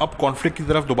हम अब कॉन्फ्लिक्ट की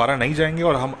तरफ दोबारा नहीं जाएंगे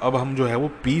और हम जो है वो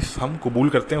पीस हम कबूल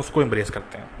करते हैं, उसको एम्ब्रेस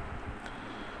करते हैं,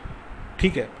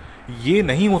 ठीक है। ये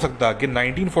नहीं हो सकता कि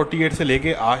 1948 से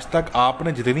लेके आज तक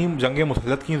आपने जितनी जंगें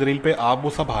मुसल्लत की इसराइल पे, आप वो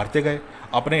सब हारते गए,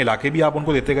 अपने इलाके भी आप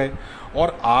उनको देते गए,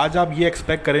 और आज आप ये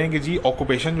एक्सपेक्ट करें कि जी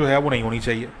ऑक्यूपेशन जो है वो नहीं होनी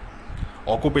चाहिए।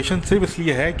 ऑक्यूपेशन सिर्फ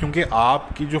इसलिए है क्योंकि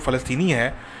आपकी जो फ़लस्तीनी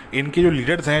है, इनके जो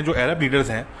लीडर्स हैं, जो अरब लीडर्स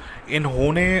हैं,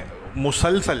 इन्होंने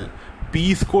मुसलसल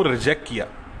पीस को रिजेक्ट किया।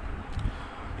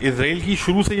 इसराइल की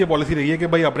शुरू से ये पॉलिसी रही है कि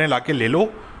भाई अपने इलाके ले लो,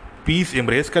 पीस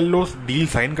एम्ब्रेस कर लो, डील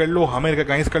साइन कर लो, हमें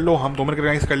रिकॉग्नाइज कर लो, हम तुम्हें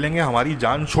रिकॉग्नाइज कर लेंगे, हमारी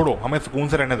जान छोड़ो, हमें सुकून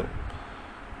से रहने दो,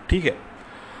 ठीक है।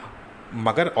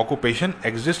 मगर ऑक्यूपेशन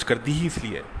एग्जिस्ट करती ही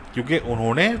इसलिए क्योंकि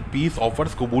उन्होंने पीस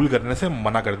ऑफर्स कबूल करने से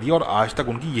मना कर दिया, और आज तक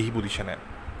उनकी यही पोजीशन है।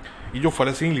 ये जो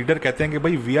फ़लस्तीनी लीडर कहते हैं कि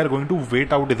भाई we are going to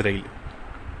wait out Israel,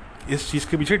 इस चीज़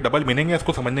के पीछे डबल मीनिंग है,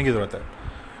 इसको समझने की ज़रूरत है।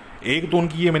 एक तो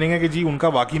उनकी ये मीनिंग है कि जी उनका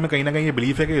वाकई में कहीं ना कहीं ये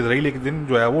बिलीफ है कि इसराइल एक दिन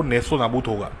जो है वो नेस्तो नाबूद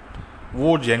होगा,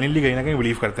 वो जेन्युइनली कहीं ना कहीं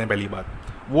बिलीव करते हैं। पहली बात,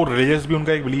 वो रिलीजियस भी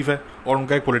उनका एक बिलीफ है और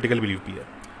उनका एक पॉलिटिकल बिलीफ भी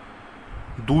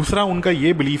है। दूसरा उनका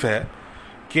ये बिलीफ है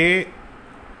कि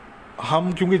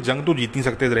हम क्योंकि जंग तो जीत नहीं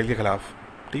सकते इसराइल के ख़िलाफ़,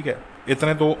 ठीक है,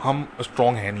 इतने तो हम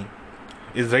स्ट्रॉन्ग हैं नहीं।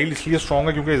 इसराइल इसलिए स्ट्रॉन्ग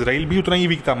है क्योंकि इसराइल भी उतना ही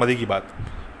वीक था। मज़े की बात,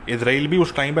 इसराइल भी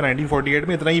उस टाइम पर 1948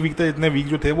 में इतना ही वीक था जितने वीक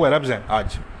जो थे वो अरब्स हैं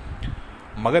आज।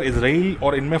 मगर इसराइल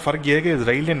और इनमें फ़र्क ये है कि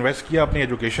इसराइल ने इन्वेस्ट किया अपनी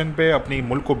एजुकेशन पे, अपनी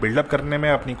मुल्क को बिल्डअप करने में,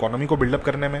 अपनी इकोनॉमी को बिल्डअप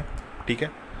करने में, ठीक है,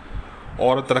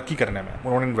 और तरक्की करने में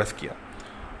उन्होंने इन्वेस्ट किया।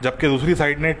 जबकि दूसरी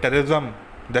साइड ने टेररिज्म,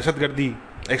 दहशतगर्दी,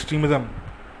 एक्सट्रीमिज़म,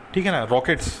 ठीक है ना,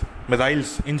 रॉकेट्स,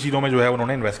 मिसाइल्स, इन चीज़ों में जो है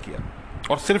उन्होंने इन्वेस्ट किया,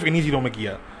 और सिर्फ इन्हीं चीज़ों में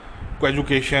किया। कोई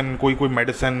एजुकेशन, कोई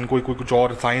मेडिसिन, कोई कुछ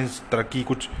और साइंस, तरक्की,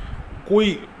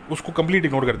 कोई उसको कंप्लीट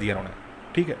इग्नोर कर दिया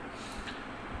उन्होंने, ठीक है।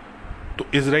 तो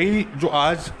इसराइल जो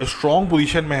आज स्ट्रॉन्ग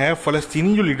पोजीशन में है,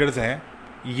 फ़लस्तीनी जो लीडर्स हैं,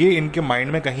 ये इनके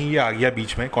माइंड में कहीं ये आ गया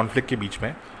बीच में, कॉन्फ्लिक्ट के बीच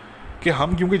में, कि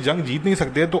हम क्योंकि जंग जीत नहीं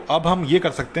सकते तो अब हम ये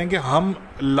कर सकते हैं कि हम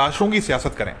लाशों की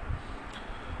सियासत करें,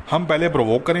 हम पहले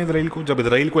प्रोवोक करें इसराइल को, जब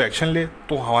इसराइल को एक्शन ले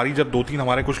तो हमारी जब 2-3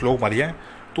 हमारे कुछ लोग मर जाएँ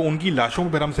तो उनकी लाशों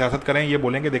पर फिर हम सियासत करें, ये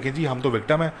बोलेंगे देखें जी हम तो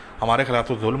विक्टिम हैं, हमारे खिलाफ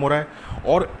तो जुल्म हो रहा है,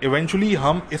 और इवेंचुअली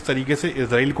हम इस तरीके से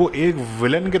इसराइल को एक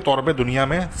विलन के तौर पे दुनिया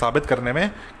में साबित करने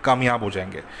में कामयाब हो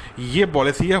जाएंगे। ये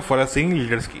पॉलिसी है फ़लस्तीनी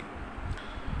लीडर्स की,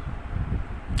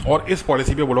 और इस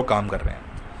पॉलिसी पे वो लोग काम कर रहे हैं।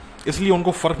 इसलिए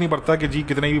उनको फ़र्क नहीं पड़ता कि जी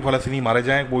कितने भी फ़लस्तीनी मारे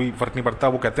जाएँ, कोई फ़र्क नहीं पड़ता।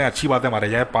 वो कहते हैं अच्छी बात है मारे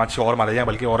जाएँ, 5-6 और मारे जाएँ,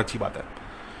 बल्कि और अच्छी बात है,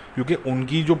 क्योंकि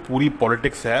उनकी जो पूरी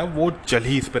पॉलिटिक्स है वो चल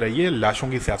ही इस पर रही है, लाशों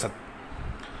की सियासत।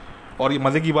 और ये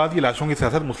मज़े की बात, ये लाशों की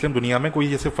सियासत मुस्लिम दुनिया में कोई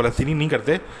जैसे फ़लस्तीनी नहीं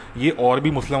करते, ये और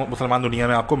भी मुसलमान दुनिया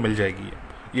में आपको मिल जाएगी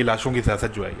ये लाशों की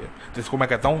सियासत जो है ये, जिसको मैं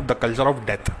कहता हूँ the culture of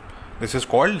death. This is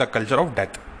called the culture of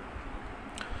death.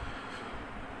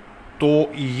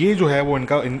 तो ये जो है वो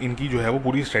इनकी जो है वो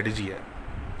पूरी स्ट्रेटजी है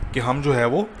कि हम जो है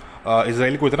वो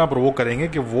इसराइल को इतना प्रोवोक करेंगे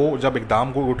कि वो जब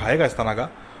इकदाम को उठाएगा इस तरह का,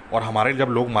 और हमारे जब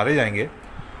लोग मारे जाएंगे,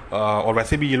 और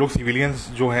वैसे भी ये लोग सिविलियंस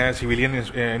जो हैं, सिविलियन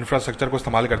इंफ्रास्ट्रक्चर को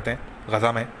इस्तेमाल करते हैं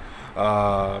गज़ा में।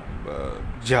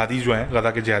 जिहादी जो हैं,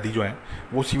 गज़ा के जिहादी जो हैं,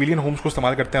 वो सिविलियन होम्स को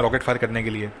इस्तेमाल करते हैं रॉकेट फायर करने के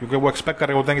लिए, क्योंकि वो एक्सपेक्ट कर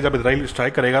रहे होते हैं कि जब इसराइल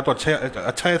स्ट्राइक करेगा तो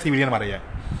अच्छा है सिविलियन मारे जाए।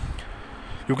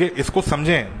 क्योंकि इसको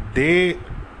समझें,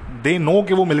 दे नो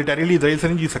कि वो मिलिटरीली इसराइल से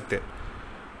नहीं जीत सकते,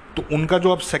 तो उनका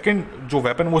जो अब सेकंड जो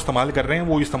वेपन वो इस्तेमाल कर रहे हैं,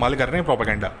 वो इस्तेमाल कर रहे हैं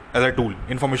propaganda as a tool,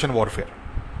 information warfare,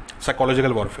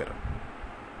 psychological warfare,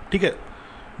 ठीक है,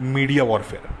 मीडिया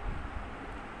वॉरफेयर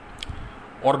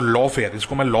और लॉफेयर,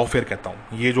 इसको मैं लॉफेयर कहता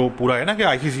हूँ। ये जो पूरा है ना कि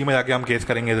आईसीसी में जाके हम केस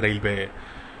करेंगे इसराइल पे,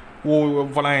 वो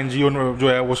फला एनजीओ जो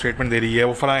है वो स्टेटमेंट दे रही है,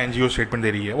 वो फला एनजीओ स्टेटमेंट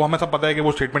दे रही है, वो हमें सब पता है कि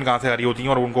वो स्टेटमेंट कहाँ से आ रही होती हैं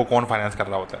और उनको कौन फाइनेंस कर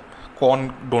रहा होता है, कौन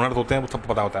डोनर होते हैं, वो सब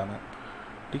पता होता है हमें,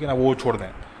 ठीक है ना। वो छोड़ दें,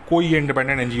 कोई ये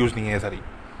इंडिपेंडेंट एनजीओज नहीं है सारी,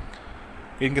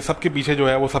 इनके सबके पीछे जो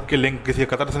है वो सबके लिंक किसी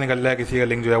का कतर से निकल रहा है, किसी का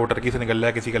लिंक जो है वो टर्की से निकल रहा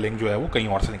है, किसी का लिंक जो है वो कहीं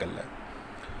और से निकल रहा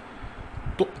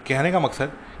है। तो कहने का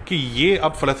मकसद कि ये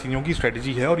अब फ़लस्तीनियों की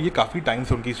स्ट्रेटजी है, और ये काफ़ी टाइम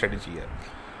से उनकी स्ट्रेटजी है।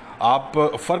 आप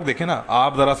फ़र्क देखें ना,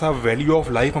 आप ज़रा सा वैल्यू ऑफ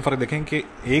लाइफ में फ़र्क देखें कि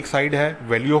एक साइड है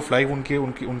वैल्यू ऑफ लाइफ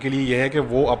उनके लिए ये है कि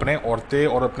वो अपने औरतें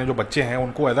और अपने जो बच्चे हैं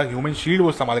उनको एज अ ह्यूमन शील्ड वो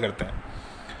इस्तेमाल करते हैं।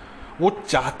 वो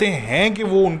चाहते हैं कि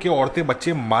वो उनके औरतें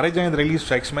बच्चे मारे जाएं इसराइली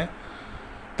स्ट्राइक्स में,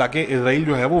 ताकि इसराइल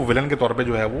जो है वो विलन के तौर पे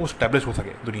जो है वो स्टैब्लिश हो सके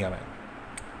दुनिया में।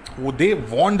 वो they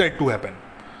want that to happen,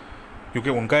 क्योंकि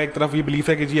उनका एक तरफ ये बिलीफ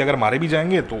है कि जी अगर मारे भी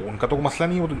जाएंगे तो उनका तो कोई मसला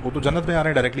नहीं, वो तो जन्नत में आ रहे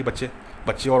हैं डायरेक्टली,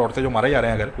 बच्चे और औरतें जो मारे जा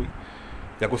रहे हैं, अगर कोई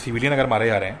या कोई सिविलियन अगर मारे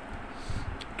जा रहे हैं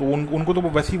तो उनको तो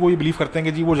वैसे ही वो ये बिलीव करते हैं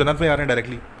कि जी वो जन्नत में आ रहे हैं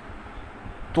डायरेक्टली।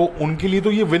 तो उनके लिए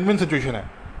तो ये विन विन सिचुएशन है।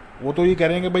 वो तो ये कह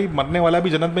रहे हैं कि भाई मरने वाला भी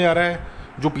जन्नत में आ रहा है,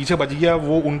 जो पीछे बच गया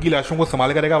वो उनकी लाशों को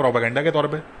इस्तेमाल करेगा प्रोपेगेंडा के तौर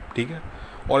पे, ठीक है,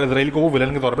 और इसराइल को वो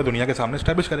विलन के तौर पे दुनिया के सामने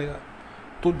स्टैब्लिश करेगा।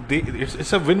 तो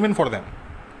it's a win win for them,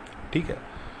 ठीक है।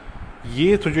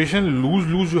 ये सिचुएशन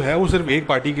लूज जो है वो सिर्फ एक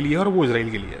पार्टी के लिए है, और वो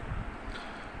इसराइल के लिए है,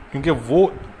 क्योंकि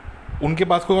वो उनके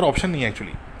पास कोई और ऑप्शन नहीं है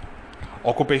एक्चुअली।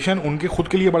 ऑक्यूपेशन उनके खुद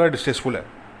के लिए बड़ा डिस्ट्रेसफुल है।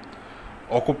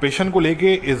 ऑक्यूपेशन को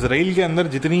लेके इसराइल के अंदर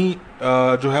जितनी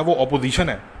जो है वो अपोजिशन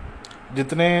है,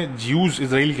 जितने ज्यूज़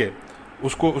इसराइल के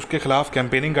उसके खिलाफ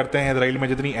कैंपेनिंग करते हैं इसराइल में,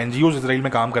 जितनी एनजीओज इसराइल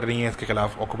में काम कर रही हैं इसके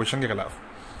खिलाफ, ऑक्यूपेशन के खिलाफ,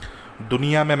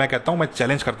 दुनिया में मैं कहता हूँ, मैं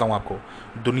चैलेंज करता हूँ आपको,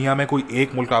 दुनिया में कोई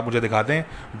एक मुल्क आप मुझे दिखा दें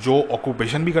जो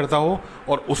ऑक्यूपेशन भी करता हो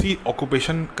और उसी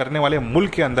ऑक्यूपेशन करने वाले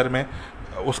मुल्क के अंदर में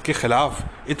उसके ख़िलाफ़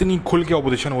इतनी खुल के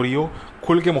अपोजिशन हो रही हो,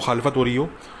 खुल के मुखालफत हो रही हो,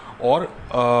 और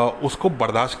उसको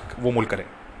बर्दाश्त वो मुल्क करे,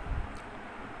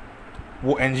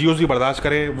 वो एनजीओज भी बर्दाश्त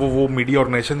करे, वो मीडिया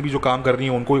ऑर्गेनाइजेशन भी जो काम कर रही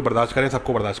हैं उनको भी बर्दाश्त करे,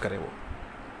 सबको बर्दाश्त करे। वो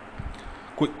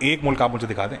कोई एक मुल्क आप मुझे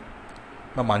दिखा दें,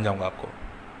 मैं मान जाऊँगा आपको,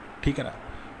 ठीक है ना।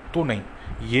 तो नहीं,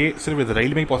 ये सिर्फ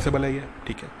इसराइल में ही पॉसिबल है ये,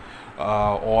 ठीक है।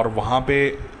 और वहाँ पे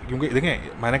क्योंकि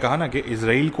देखें, मैंने कहा ना कि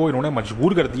इसराइल को इन्होंने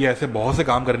मजबूर कर दिया ऐसे बहुत से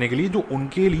काम करने के लिए जो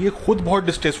उनके लिए खुद बहुत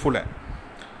डिस्ट्रेसफुल है।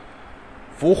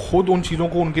 वो खुद उन चीज़ों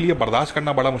को उनके लिए बर्दाश्त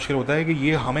करना बड़ा मुश्किल होता है कि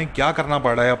ये हमें क्या करना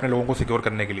पड़ रहा है अपने लोगों को सिक्योर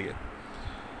करने के लिए,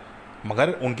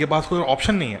 मगर उनके पास कोई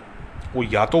ऑप्शन नहीं है। वो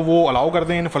या तो वो अलाउ कर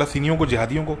दें इन फ़लस्तीनियों को,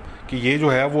 जिहादियों को, कि ये जो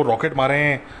है वो रॉकेट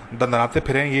मारें, दंदनाते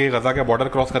फिरें, ये गज़ा के बॉर्डर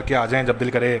क्रॉस करके आ जाएं जब दिल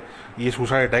करे, ये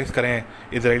सुसाइड अटैक्स करें,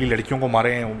 इजरायली लड़कियों को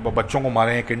मारें, बच्चों को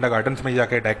मारें, किंडरगार्टन्स में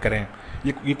जाके अटैक करें,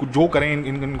 ये जो करें,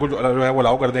 इनको जो है वो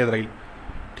अलाउ कर दें इसराइल,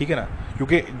 ठीक है ना।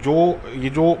 क्योंकि ये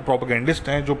जो प्रोपेगेंडिस्ट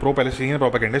हैं, जो प्रो पैलेस्टीनियन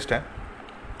प्रोपेगेंडिस्ट हैं,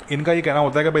 इनका ये कहना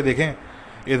होता है कि भाई देखें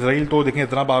इसराइल तो देखें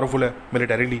इतना पावरफुल है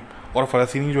मिलिटरीली, और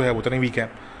फ़लस्तीनी जो है उतने वीक हैं।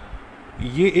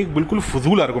 ये एक बिल्कुल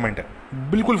फजूल आर्गूमेंट है,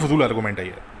 बिल्कुल फजूल आर्गूमेंट है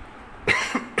ये।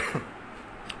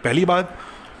 पहली बात,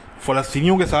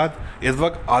 फ़लस्तीनियों के साथ इस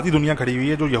वक्त आधी दुनिया खड़ी हुई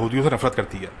है जो यहूदियों से नफरत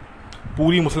करती है,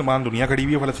 पूरी मुसलमान दुनिया खड़ी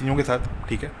हुई है फ़लस्तीनियों के साथ,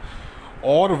 ठीक है,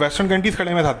 और वेस्टर्न कंट्रीज़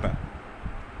खड़े हुए साथ में।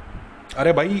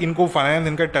 अरे भाई, इनको फाइनेंस,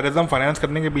 इनका टेररिज्म फाइनेंस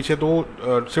करने के पीछे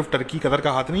तो सिर्फ टर्की कतर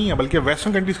का हाथ नहीं है, बल्कि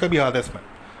वेस्टर्न कंट्रीज़ का भी हाथ है इसमें।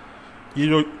 ये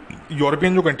जो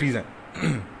यूरोपियन जो कंट्रीज़ हैं,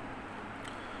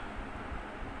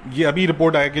 ये अभी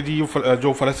रिपोर्ट आया कि जी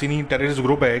जो फ़लस्तीनी टेररिस्ट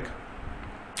ग्रुप है एक,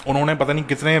 उन्होंने पता नहीं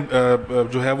कितने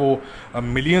जो है वो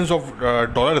मिलियंस ऑफ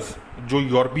डॉलर्स जो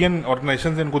यूरोपियन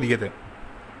ऑर्गेनाइजेशन ने इनको दिए थे,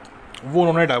 वो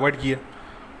उन्होंने डाइवर्ट किए,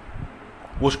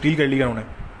 वो स्टील कर लिया उन्होंने।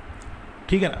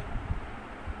 ठीक है ना।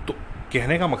 तो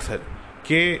कहने का मकसद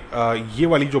कि ये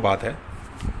वाली जो बात है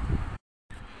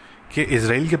कि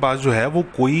इजराइल के पास जो है वो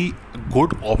कोई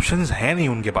गुड ऑप्शंस हैं नहीं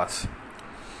उनके पास।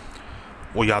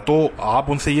 वो या तो आप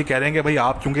उनसे ये कह रहे हैं कि भाई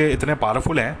आप क्योंकि इतने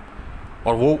पावरफुल हैं,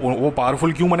 और वो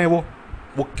पावरफुल क्यों बने, वो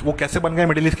कैसे बन गए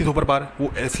मिडिल ईस्ट की सुपर पावर?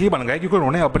 वो इसलिए बन गए क्योंकि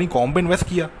उन्होंने अपनी कॉम पे इन्वेस्ट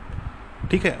किया।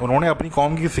 ठीक है, उन्होंने अपनी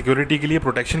कॉम की सिक्योरिटी के लिए,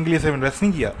 प्रोटेक्शन के लिए सिर्फ इन्वेस्ट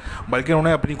नहीं किया, बल्कि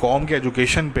उन्होंने अपनी कॉम के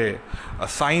एजुकेशन पे,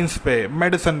 साइंस पे,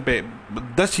 मेडिसिन पे,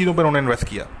 10 चीज़ों पर उन्होंने इन्वेस्ट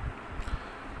किया।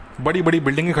 बड़ी बड़ी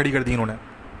बिल्डिंगें खड़ी कर दी उन्होंने।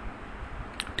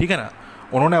 ठीक है ना।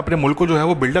 उन्होंने अपने मुल्क को जो है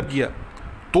वो बिल्डअप किया,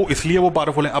 तो इसलिए वो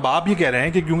पावरफुल हैं। अब आप ये कह रहे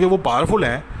हैं कि क्योंकि वो पावरफुल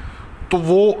हैं तो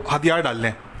वो हथियार डाल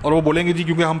लें, और वो बोलेंगे जी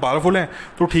क्योंकि हम पावरफुल हैं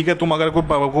तो ठीक है, तुम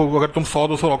अगर तुम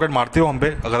 100-200 रॉकेट मारते हो हम पे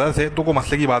गलत से, तो कोई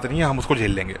मसले की बात नहीं है, हम उसको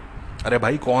झेल लेंगे। अरे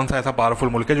भाई, कौन सा ऐसा पावरफुल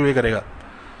मुल्क है जो ये करेगा?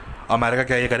 अमेरिका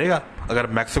क्या ये करेगा? अगर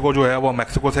मैक्सिको जो है वो,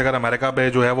 मैक्सिको से अगर अमेरिका पे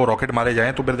जो है वो रॉकेट मारे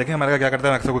जाएँ तो फिर देखें अमेरिका क्या करता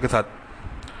है मैक्सिको के साथ।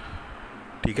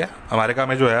 ठीक है, अमेरिका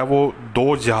में जो है वो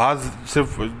 2 जहाज़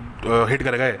सिर्फ हिट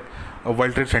कर गए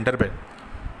वर्ल्ड ट्रेड सेंटर पे,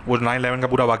 वो 9/11 का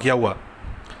पूरा वाक़या हुआ,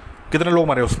 कितने लोग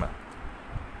मरे उसमें?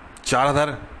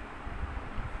 4000,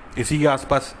 इसी के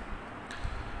आसपास।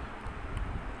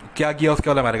 क्या किया उसके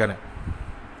बाद अमेरिका ने?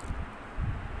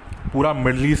 पूरा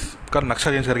मिडल ईस्ट का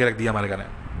नक्शा चेंज करके रख दिया अमेरिका ने।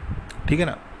 ठीक है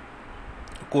ना।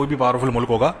 कोई भी पावरफुल मुल्क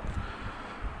होगा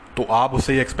तो आप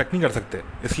उससे ये एक्सपेक्ट नहीं कर सकते।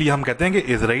 इसलिए हम कहते हैं कि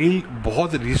इजराइल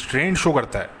बहुत रिस्ट्रेंट शो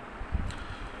करता है।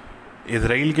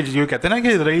 इजराइल के जो कहते हैं ना कि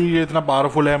इजराइल इतना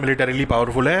पावरफुल है, मिलिटरीली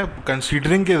पावरफुल है,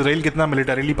 कंसीडरिंग कि इजराइल कितना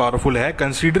मिलिटरीली पावरफुल है,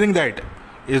 कंसीडरिंग दैट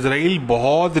इजराइल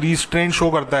बहुत रिस्ट्रेंट शो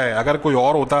करता है। अगर कोई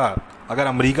और होता, अगर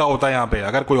अमेरिका होता यहाँ पे,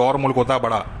 अगर कोई और मुल्क होता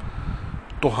बड़ा,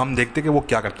 तो हम देखते कि वो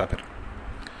क्या करता फिर।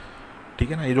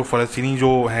 ठीक है ना। ये जो फ़लस्तीनी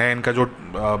जो है, इनका जो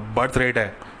बर्थ रेट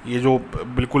है, ये जो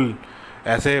बिल्कुल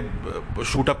ऐसे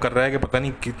शूट अप कर रहा है कि पता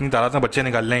नहीं कितनी तादाद में बच्चे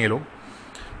निकाल रहे हैं ये लोग।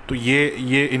 तो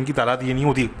ये इनकी तादाद ये नहीं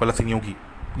होती फ़लस्तीनियों की,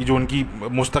 ये जो इनकी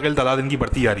मुस्तकिल तादाद इनकी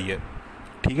बढ़ती जा रही है।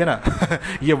 ठीक है ना।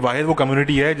 ये वाहिद वो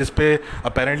कम्युनिटी है जिस पे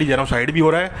अपेरेंटली जेनोसाइड भी हो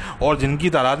रहा है और जिनकी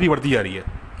तादाद भी बढ़ती जा रही है,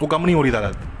 वो कम नहीं हो रही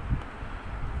तादाद।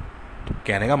 तो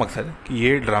कहने का मकसद है कि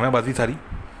ये ड्रामेबाजी सारी,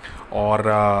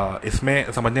 और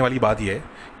इसमें समझने वाली बात यह है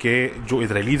कि जो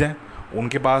इजरायलीज़ हैं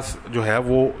उनके पास जो है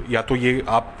वो, या तो ये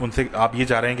आप उनसे आप ये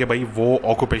चाह रहे हैं कि भाई वो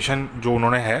ऑक्यूपेशन जो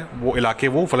उन्होंने है वो इलाके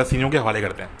वो फ़लस्तीनियों के हवाले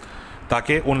करते हैं,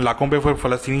 ताकि उन इलाकों पे फिर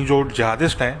फ़लस्तीनी जो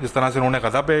जिहादिस्ट हैं, जिस तरह से उन्होंने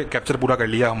गज़ा पे कैप्चर पूरा कर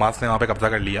लिया, हमास ने वहाँ पे कब्ज़ा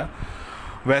कर लिया,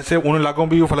 वैसे उन इलाकों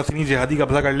भी वो फ़लस्तीनी जिहादी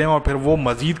कब्ज़ा कर लें और फिर वो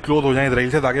मज़ीद क्लोज हो जाएं इसराइल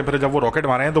से, ताकि फिर जब वो रॉकेट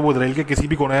मारें तो वो इसराइल के किसी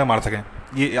भी कोने में मार सकें।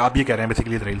 ये आप ये कह रहे हैं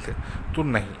बेसिकली इसराइल से। तो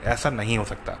नहीं, ऐसा नहीं हो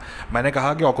सकता। मैंने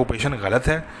कहा कि ऑक्यूपेशन गलत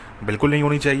है, बिल्कुल नहीं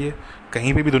होनी चाहिए।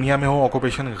 कहीं पर भी दुनिया में हो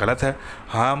ऑक्यूपेशन गलत है।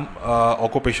 हम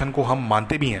ऑक्यूपेशन को हम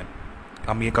मानते भी हैं,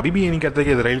 हम ये कभी भी ये नहीं कहते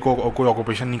कि इसराइल को कोई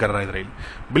ऑक्यूपेशन नहीं कर रहा है। इसराइल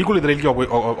बिल्कुल, इसराइल की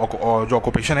जो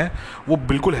ऑक्यूपेशन है वो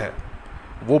बिल्कुल है,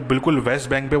 वो बिल्कुल वेस्ट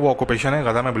बैंक पे वो ऑक्यूपेशन है,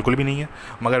 गज़ा में बिल्कुल भी नहीं है,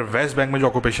 मगर वेस्ट बैंक में जो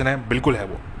ऑक्यूपेशन है बिल्कुल है,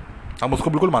 वो हम उसको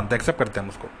बिल्कुल मानते हैं, एक्सेप्ट करते हैं हम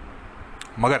उसको।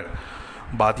 मगर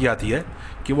बात ये आती है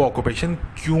कि वो ऑक्यूपेशन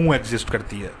क्यों एग्जिस्ट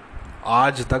करती है,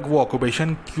 आज तक वो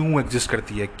ऑक्यूपेशन क्यों एग्जिस्ट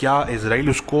करती है? क्या इसराइल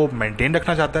उसको मेंटेन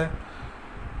रखना चाहता है?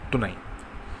 तो नहीं।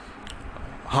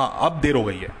 हाँ, अब देर हो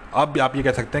गई है, अब आप ये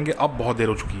कह सकते हैं कि अब बहुत देर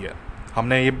हो चुकी है।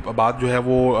 हमने ये बात जो है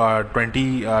वो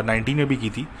 2019 में भी की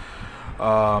थी,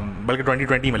 बल्कि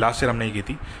 2020 में लास्ट ईयर हमने ये की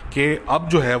थी कि अब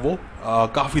जो है वो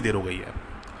काफ़ी देर हो गई है।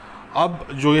 अब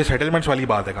जो ये सेटलमेंट्स वाली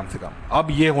बात है, कम से कम अब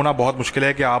ये होना बहुत मुश्किल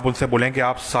है कि आप उनसे बोलें कि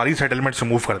आप सारी सेटलमेंट्स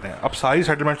रिमूव कर दें। अब सारी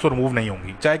सेटलमेंट्स तो रिमूव नहीं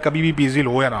होंगी, चाहे कभी भी पीस डील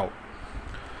हो या ना हो,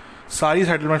 सारी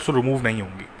सेटलमेंट्स तो रिमूव नहीं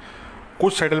होंगी।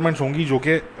 कुछ सेटलमेंट्स होंगी जो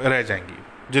कि रह जाएंगी,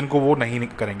 जिनको वो नहीं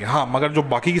करेंगे। हाँ, मगर जो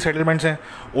बाकी की सेटलमेंट्स हैं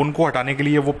उनको हटाने के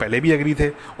लिए वो पहले भी एग्री थे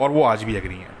और वो आज भी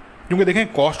एग्री हैं, क्योंकि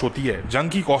देखें कॉस्ट होती है, जंग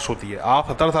की कॉस्ट होती है। आप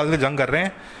 70 साल से जंग कर रहे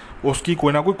हैं, उसकी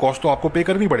कोई ना कोई कॉस्ट तो आपको पे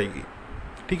करनी पड़ेगी।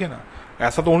 ठीक है ना।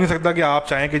 ऐसा तो हो नहीं सकता कि आप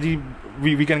चाहें कि जी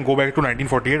we can go back to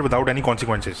 1948 without any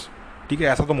consequences. ठीक है,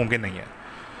 ऐसा तो मुमकिन नहीं है।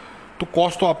 तो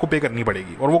कॉस्ट तो आपको पे करनी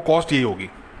पड़ेगी, और वो कॉस्ट यही होगी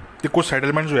कि कुछ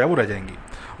सेटलमेंट जो है वो रह जाएंगी।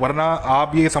 वरना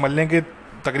आप ये समझ लें कि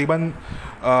तकरीबन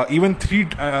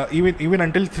इवन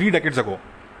अंटिल 3 डेकेड्स अगो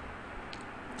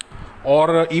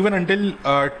और even until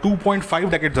 2.5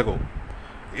 decades ago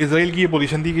Israel की ये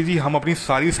पोजीशन थी कि जी हम अपनी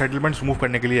सारी सेटलमेंट्स मूव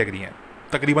करने के लिए एग्री हैं,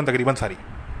 तकरीबन सारी।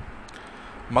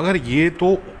 मगर ये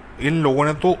तो इन लोगों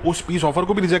ने तो उस पीस ऑफर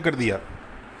को भी रिजेक्ट कर दिया।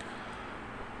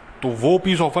 तो वो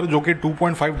पीस ऑफर जो कि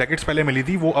 2.5 डेकेड्स पहले मिली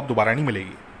थी वो अब दोबारा नहीं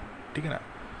मिलेगी, ठीक है ना।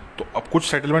 तो अब कुछ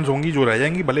सेटलमेंट्स होंगी जो रह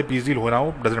जाएंगी, भले पीस डील हो रहा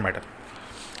हो, डजेंट मैटर।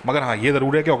 मगर हाँ, ये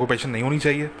ज़रूर है कि ऑक्यूपेशन नहीं होनी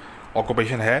चाहिए।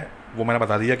 ऑक्यूपेशन है, वो मैंने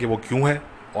बता दिया कि वो क्यों है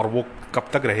और वो कब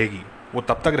तक रहेगी। वो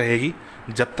तब तक रहेगी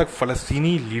जब तक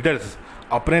फ़लस्तीनी लीडर्स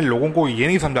अपने लोगों को ये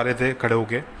नहीं समझा रहे थे खड़े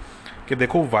होके कि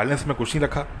देखो वायलेंस में कुछ नहीं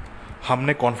रखा,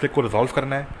 हमने कॉन्फ्लिक्ट को रिजॉल्व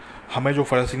करना है, हमें जो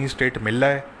फ़लस्तीनी स्टेट मिल रहा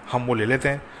है हम वो ले लेते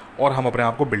हैं और हम अपने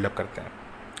आप को बिल्डअप करते हैं,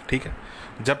 ठीक है।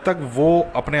 जब तक वो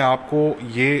अपने आप को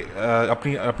ये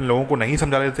अपने लोगों को नहीं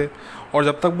समझा रहे थे और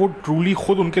जब तक वो ट्रूली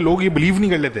खुद उनके लोग ये बिलीव नहीं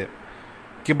कर लेते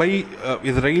कि भाई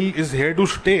Israel is here to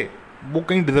stay, वो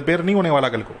कहीं डिसअपेयर नहीं होने वाला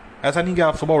कल को। ऐसा नहीं कि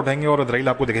आप सुबह उठेंगे और इसराइल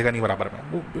आपको दिखेगा नहीं बराबर में,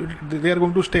 वो they are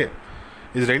going to stay,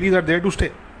 Israelis are there to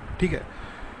stay, ठीक है।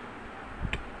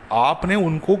 आपने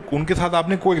उनको, उनके साथ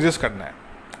आपने को एग्जिस्ट करना है।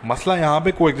 मसला यहाँ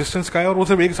पे को एग्जिस्टेंस का है और वो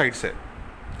सिर्फ एक साइड से,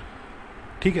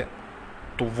 ठीक है।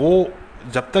 तो वो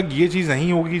जब तक ये चीज़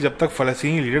नहीं होगी, जब तक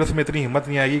फ़लस्तीनी लीडर्स में इतनी हिम्मत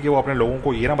नहीं आएगी कि वो अपने लोगों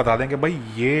को ये ना बता दें कि भाई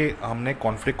ये हमने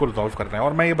कॉन्फ्लिक्ट को रिजॉल्व करना है।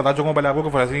 और मैं ये बता चुका हूँ पहले आपको कि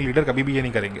फ़लस्तीनी लीडर कभी भी ये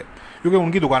नहीं करेंगे, क्योंकि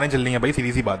उनकी दुकानें चल रही हैं भाई,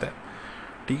 सीधी सी बात है,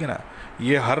 ठीक है ना।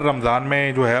 ये हर रमज़ान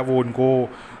में जो है वो उनको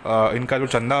इनका जो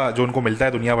चंदा जो उनको मिलता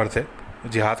है दुनिया भर से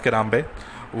जिहाद के नाम पे,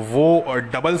 वो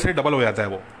डबल से डबल हो जाता है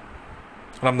वो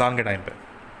रमज़ान के टाइम पे,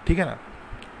 ठीक है ना।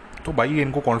 तो भाई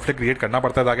इनको कॉन्फ्लिक्ट क्रिएट करना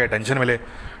पड़ता है ताकि अटेंशन मिले,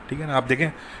 ठीक है ना। आप देखें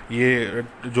ये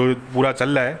जो पूरा चल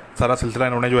रहा है सारा सिलसिला,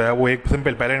 इन्होंने जो है वो एक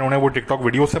सिंपल, पहले इन्होंने वो टिकटॉक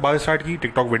वीडियोस से बात स्टार्ट की,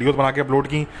 टिकटॉक वीडियोस बना के अपलोड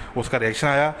की, उसका रिएक्शन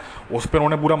आया, उस पर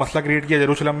उन्होंने पूरा मसला क्रिएट किया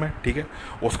जेरूसलम में, ठीक है।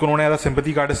 उसको उन्होंने एज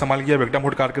सिंपैथी कार्ड इस्तेमाल किया,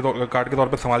 विक्टिमहुड कार्ड के तौर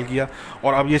पर इस्तेमाल किया।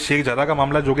 और अब ये शेख ज़ादा का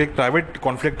मामला जो कि एक प्राइवेट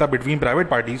कॉन्फ्लिक्ट था between private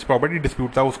parties, property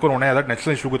dispute था, उसको उन्होंने एज अ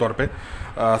नेशनल इशू के तौर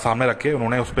पर सामने रख के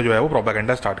उन्होंने उस पर जो है वो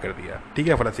प्रोपेगेंडा स्टार्ट कर दिया, ठीक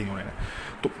है, फ़लस्तीनियों ने।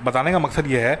 तो बताने का मकसद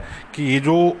ये है कि ये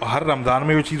जो हर रमज़ान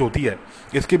में जो चीज़ होती है,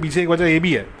 इसके पीछे एक वजह ये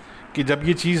भी है कि जब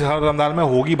ये चीज़ हर रमज़ान में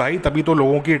होगी भाई, तभी तो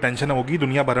लोगों की टेंशन होगी।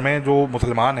 दुनिया भर में जो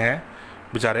मुसलमान हैं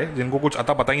बेचारे, जिनको कुछ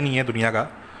अता पता ही नहीं है दुनिया का,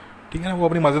 ठीक है ना, वो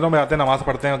अपनी मस्जिदों में आते हैं, नमाज़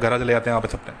पढ़ते हैं, घर चले जाते हैं, वहाँ पे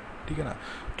सबने, ठीक है ना।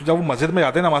 तो जब वो मस्जिद में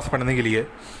जाते हैं नमाज़ पढ़ने के लिए,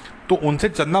 तो उनसे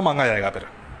चंदा मांगा जाएगा फिर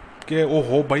कि ओ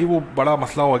हो भाई वो बड़ा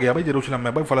मसला हो गया भाई जेरूसलम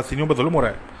में, भाई फ़लस्तीनियों पर जुल्म हो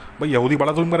रहा है, भाई यहूदी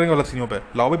बड़ा जुल्म करेंगे फ़लस्तीनियों पर,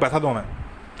 लाओ भाई पैसा दो हमें,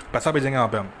 पैसा भेजेंगे वहाँ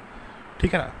पर हम,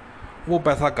 ठीक है ना। वो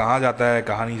पैसा कहाँ जाता है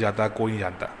कहाँ नहीं जाता कोई नहीं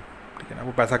जानता, ठीक है ना।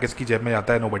 वो पैसा किसकी जेब में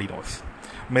जाता है नोबडी नोस।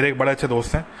 मेरे एक बड़े अच्छे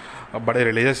दोस्त हैं, बड़े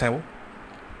रिलीजियस हैं वो,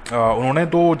 उन्होंने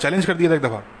तो चैलेंज कर दिया था एक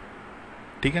दफ़ा,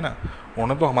 ठीक है ना।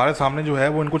 उन्होंने तो हमारे सामने जो है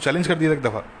वो इनको चैलेंज कर दिया था एक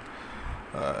दफ़ा।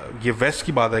 ये वेस्ट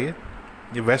की बात है,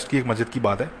 ये वेस्ट की एक मस्जिद की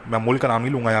बात है, मैं मुल्क का नाम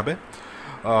नहीं लूँगा यहाँ पे,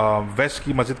 वेस्ट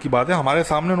की मस्जिद की बात है। हमारे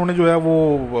सामने उन्होंने जो है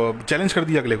वो चैलेंज कर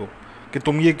दिया अगले को कि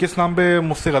तुम ये किस नाम पे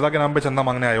मुझसे गज़ा के नाम पे चंदा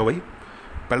मांगने आए हो भाई,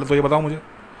 पहले तो ये बताओ मुझे,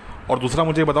 और दूसरा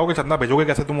मुझे बताओ कि चंदा भेजोगे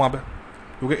कैसे तुम वहाँ पे,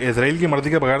 क्योंकि इसराइल की मर्ज़ी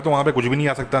के बगैर तो वहाँ पे कुछ भी नहीं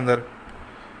आ सकता अंदर,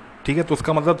 ठीक है। तो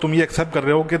उसका मतलब तुम ये एक्सेप्ट कर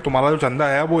रहे हो कि तुम्हारा जो चंदा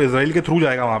है वो इसराइल के थ्रू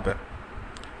जाएगा वहाँ पे,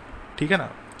 ठीक है ना।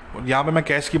 यहाँ पे मैं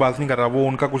कैश की बात नहीं कर रहा, वो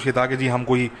उनका कुछ ये था कि जी हम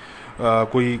कोई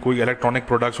इलेक्ट्रॉनिक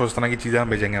प्रोडक्ट्स और इस तरह की चीज़ें हम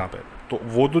भेजेंगे यहाँ पे, तो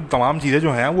वो तो तमाम चीज़ें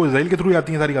जो हैं वो इसराइल के थ्रू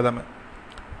आती हैं सारी गज़ा में,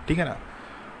 ठीक है ना।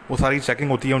 वो सारी चेकिंग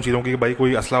होती है उन चीज़ों की, भाई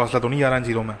कोई असला वसला तो नहीं आ रहा इन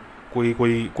चीज़ों में,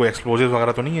 कोई एक्सप्लोजिव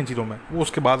वगैरह तो नहीं है इन चीज़ों में, वो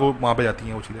उसके बाद वो वहाँ पे जाती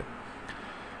हैं वो चीज़ें।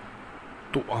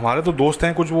 तो हमारे तो दोस्त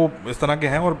हैं कुछ वो इस तरह के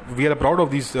हैं, और we are proud of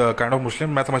this kind of Muslim.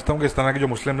 मैं समझता हूँ कि इस तरह के जो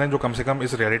मुस्लिम हैं जो कम से कम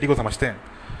इस रियलिटी को समझते हैं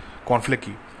कॉन्फ्लिक्ट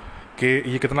की, कि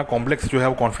ये कितना कॉम्प्लेक्स जो है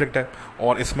वो कॉन्फ्लिक्ट है,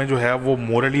 और इसमें जो है वो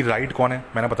मोरली राइट कौन है।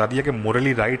 मैंने बता दिया कि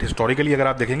मोरली राइट हिस्टोरिकली अगर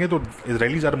आप देखेंगे तो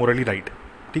इसराइलीज आर मोरली राइट,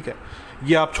 ठीक है।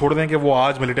 ये आप छोड़ दें कि वो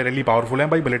आज मिलिटरीली पावरफुल हैं,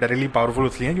 भाई मिलिटरीली पावरफुल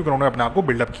इसलिए हैं क्योंकि उन्होंने अपने आप को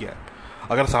बिल्डअप किया है।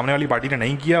 अगर सामने वाली पार्टी ने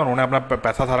नहीं किया, उन्होंने अपना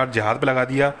पैसा सारा जिहाद पे लगा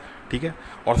दिया, ठीक है,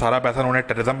 और सारा पैसा उन्होंने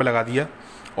टेररिज्म पे लगा दिया,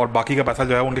 और बाकी का पैसा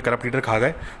जो है उनके करप्ट लीडर खा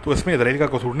गए, तो इसमें इसराइल का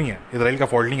कसूर नहीं है, इसराइल का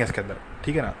फॉल्ट नहीं है इसके अंदर,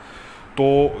 ठीक है ना।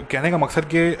 तो कहने का मकसद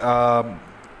कि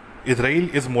इसराइल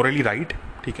इज़ मोरली राइट,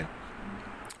 ठीक है,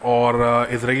 और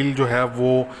इसराइल जो है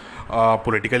वो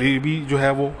पॉलिटिकली भी जो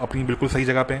है वो अपनी बिल्कुल सही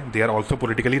जगह पे हैं, they are also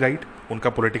politically right, उनका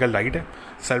पॉलिटिकल राइट है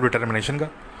सेल्फ डिटर्मिनेशन का।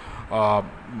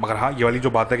 मगर हाँ, ये वाली जो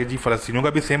बात है कि जी फ़लस्तीनियों का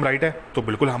भी सेम राइट है, तो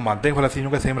बिल्कुल हम मानते हैं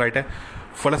फ़लस्तीनियों का सेम राइट है।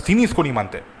 फ़लस्तीनी इसको नहीं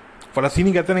मानते,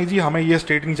 फ़लस्तीनी कहते नहीं जी हमें ये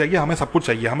स्टेट नहीं चाहिए, हमें सब कुछ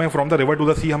चाहिए, हमें from the river to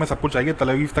the sea हमें सब कुछ चाहिए, तल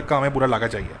अवीव तक का हमें पूरा इलाका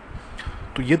चाहिए।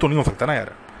 तो ये तो नहीं हो सकता ना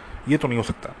यार, ये तो नहीं हो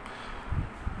सकता।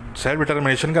 सेल्फ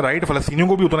डिटर्मिनेशन का राइट फ़लस्तीनियों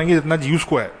को भी उतना ही है जितना ज्यूज़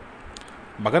को है।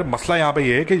 मगर मसला यहाँ पे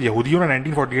ये है कि यहूदियों ने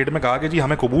 1948 में कहा कि जी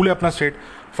हमें कबूल है अपना स्टेट,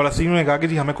 फ़लस्तीनियों ने कहा कि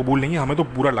जी हमें कबूल नहीं है, हमें तो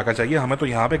पूरा इलाका चाहिए, हमें तो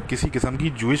यहाँ पे किसी किस्म की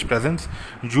जूइश प्रेजेंस,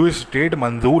 जूइश स्टेट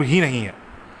मंजूर ही नहीं है,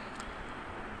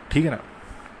 ठीक है ना।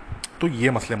 तो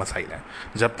ये मसले मसाइल हैं।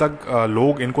 जब तक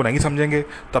लोग इनको नहीं समझेंगे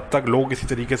तब तक लोग इसी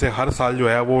तरीके से हर साल जो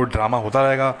है वो ड्रामा होता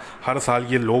रहेगा। हर साल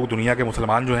ये लोग, दुनिया के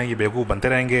मुसलमान जो हैं, ये बेवकूफ़ बनते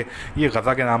रहेंगे। ये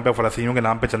गज़ा के नाम पे, फ़लस्तीनियों के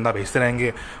नाम पे चंदा भेजते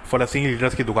रहेंगे। फ़लस्तीनी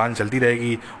लीडर्स की दुकान चलती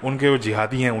रहेगी, उनके जो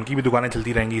जिहादी हैं उनकी भी दुकानें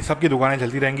चलती रहेंगी, सबकी दुकानें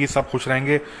चलती रहेंगी, सब खुश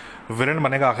रहेंगे। विलन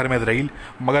बनेगा आखिर में इसराइल।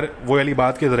 मगर वो वाली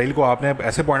बात कि इसराइल को आपने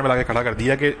ऐसे पॉइंट में ला के खड़ा कर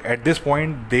दिया कि at this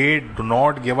point they do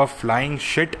not give a flying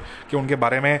shit कि उनके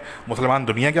बारे में मुसलमान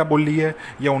दुनिया क्या बोल रही है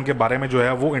या उनके बारे में जो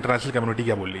है वो इंटरनेशनल कम्युनिटी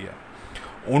क्या बोल रही है।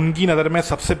 उनकी नज़र में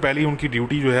सबसे पहली उनकी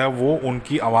ड्यूटी जो है वो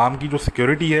उनकी आवाम की जो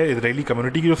सिक्योरिटी है, इजरायली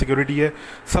कम्युनिटी की जो सिक्योरिटी है,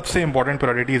 सबसे इंपॉर्टेंट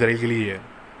प्रायोरिटी इसराइल के लिए है।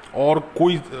 और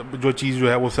कोई जो चीज़ जो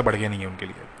है वो उससे बढ़ के नहीं है उनके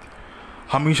लिए।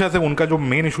 हमेशा से उनका जो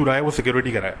मेन इशू रहा है वो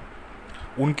सिक्योरिटी का रहा है।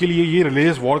 उनके लिए ये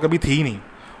रिलीजियस वॉर कभी थी ही नहीं,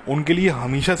 उनके लिए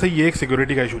हमेशा से ये एक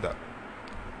सिक्योरिटी का इशू था।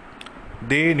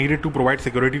 They needed to provide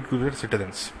security to their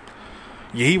citizens.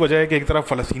 यही वजह है कि एक तरफ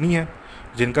फ़लस्तीनी है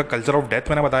जिनका कल्चर ऑफ डेथ,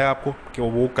 मैंने बताया आपको कि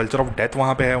वो कल्चर ऑफ डेथ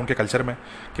वहाँ पे है उनके कल्चर में,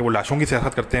 कि वो लाशों की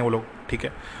सियासत करते हैं वो लोग, ठीक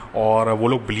है। और वो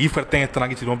लोग बिलीव करते हैं इस तरह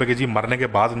की चीज़ों पे कि जी मरने के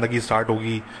बाद ज़िंदगी स्टार्ट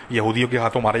होगी, यहूदियों के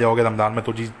हाथों मारे जाओगे रमज़ान में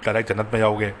तो जी डायरेक्ट जन्नत में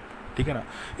जाओगे, ठीक है ना।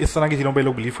 इस तरह की चीज़ों पे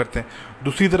लोग बिलीव करते हैं।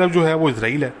 दूसरी तरफ जो है वो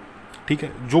इसराइल है, ठीक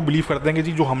है, जो बिलीव करते हैं कि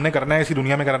जी जो हमने करना है इसी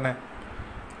दुनिया में करना है,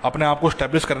 अपने आप को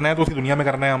स्टैब्लिश करना है तो उसी दुनिया में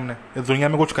करना है। हमने इस दुनिया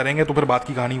में कुछ करेंगे तो फिर बात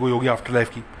की कहानी कोई होगी आफ्टर लाइफ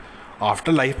की।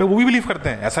 आफ्टर लाइफ पे वो भी बिलीव करते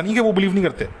हैं, ऐसा नहीं कि वो बिलीव नहीं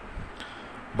करते।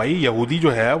 भाई यहूदी जो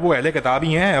है वो अहले किताब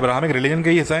ही हैं, अब्राहमिक रिलीजन का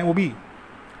ही हिस्सा है वो भी,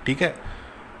 ठीक है।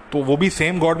 तो वो भी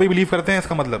सेम गॉड पे बिलीव करते हैं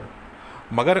इसका मतलब।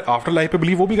 मगर आफ्टर लाइफ पे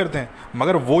बिलीव वो भी करते हैं,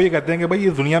 मगर वो ये कहते हैं कि भाई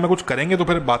इस दुनिया में कुछ करेंगे तो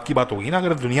फिर बात की बात होगी ना।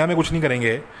 अगर इस दुनिया में कुछ नहीं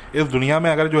करेंगे, इस दुनिया में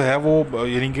अगर जो है वो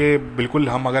यानी कि बिल्कुल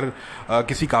हम अगर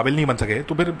किसी काबिल नहीं बन सके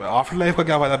तो फिर आफ्टर लाइफ का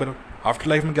क्या फ़ायदा, फिर आफ्टर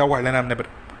लाइफ में क्या उखाड़ लेना है हमने फिर,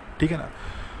 ठीक है ना।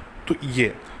 तो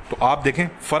ये तो आप देखें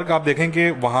फ़र्क, आप देखें कि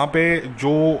वहाँ पे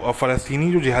जो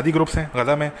फ़लस्तीनी जो जिहादी ग्रुप्स हैं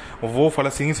गज़ा में, वो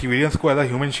फ़लस्तीनी सिविलियंस को एज अ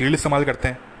ह्यूमन शील्ड इस्तेमाल करते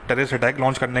हैं टेररिस्ट अटैक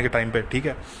लॉन्च करने के टाइम पे, ठीक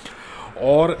है।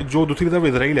 और जो दूसरी तरफ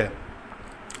इसराइल है,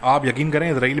 आप यकीन करें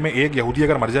इसराइल में एक यहूदी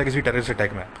अगर मर जाए किसी टेररिस्ट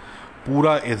अटैक में,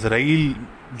 पूरा इसराइल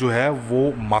जो है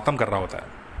वो मातम कर रहा होता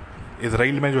है।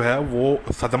 इसराइल में जो है वो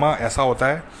सदमा ऐसा होता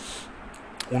है,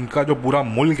 उनका जो पूरा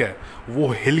मुल्क है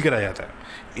वो हिल के रह जाता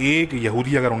है। एक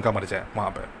यहूदी अगर उनका मर जाए वहाँ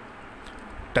पर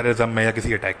टेररिज्म में या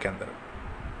किसी अटैक के अंदर,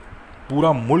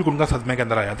 पूरा मुल्क उनका सदमे के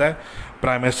अंदर आ जाता है।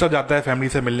 प्राइम मिनिस्टर जाता है फैमिली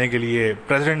से मिलने के लिए,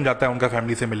 प्रेसिडेंट जाता है उनका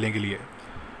फैमिली से मिलने के लिए,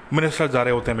 मिनिस्टर जा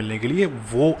रहे होते हैं मिलने के लिए।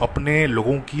 वो अपने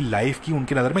लोगों की लाइफ की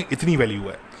उनकी नज़र में इतनी वैल्यू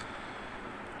है।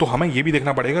 तो हमें ये भी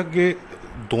देखना पड़ेगा कि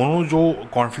दोनों जो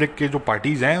कॉन्फ्लिक्ट के जो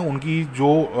पार्टीज़ हैं उनकी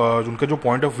जो उनका जो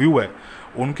पॉइंट ऑफ व्यू है,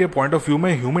 उनके पॉइंट ऑफ व्यू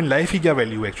में ह्यूमन लाइफ की क्या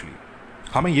वैल्यू है एक्चुअली,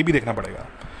 हमें ये भी देखना पड़ेगा।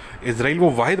 इसराइल वो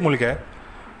वाहिद मुल्क है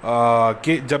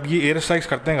कि जब ये एयर स्ट्राइक्स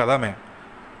करते हैं गज़ा में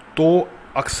तो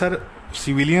अक्सर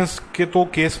सिविलियंस के तो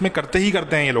केस में करते ही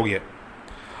करते हैं ये लोग ये,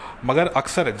 मगर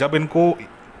अक्सर जब इनको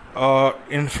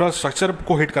इंफ्रास्ट्रक्चर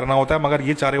को हिट करना होता है, मगर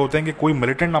ये चाह रहे होते हैं कि कोई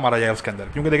मिलिटेंट ना मारा जाए उसके अंदर,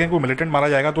 क्योंकि देखें कोई मिलिटेंट मारा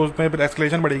जाएगा तो उसमें फिर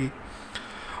एस्केलेशन बढ़ेगी,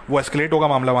 वो एस्केलेट होगा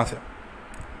मामला वहाँ से,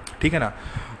 ठीक है ना।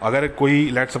 अगर कोई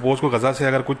लेट सपोज को गज़ा से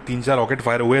अगर कुछ 3-4 रॉकेट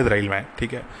फायर हुए इसराइल में,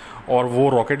 ठीक है, और वो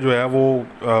रॉकेट जो है वो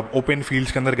ओपन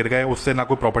फील्ड्स के अंदर गिर गए, उससे ना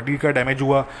कोई प्रॉपर्टी का डैमेज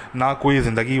हुआ, ना कोई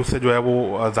ज़िंदगी उससे जो है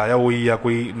वो ज़ाया हुई, या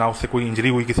कोई ना उससे कोई इंजरी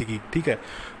हुई किसी की, ठीक है।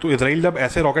 तो इसराइल जब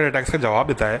ऐसे रॉकेट अटैक्स का जवाब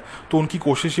देता है तो उनकी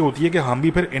कोशिश ये होती है कि हम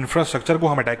भी फिर इंफ्रास्ट्रक्चर को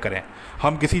हम अटैक करें,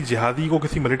 हम किसी जिहादी को,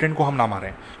 किसी मिलिटेंट को हम ना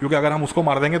मारें, क्योंकि अगर हम उसको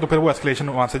मार देंगे तो फिर वो एस्केलेशन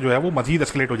वहाँ से जो है वो मज़ीद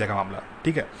एस्केलेट हो जाएगा मामला,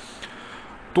 ठीक है।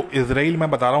 तो इसराइल, मैं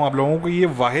बता रहा हूँ आप लोगों को, ये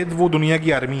वाहिद वो दुनिया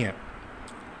की आर्मी है।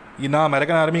 ये ना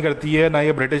अमेरिकन आर्मी करती है, ना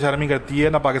ये ब्रिटिश आर्मी करती है,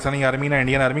 ना पाकिस्तानी आर्मी, ना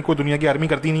इंडियन आर्मी, कोई दुनिया की आर्मी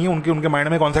करती नहीं है। उनके माइंड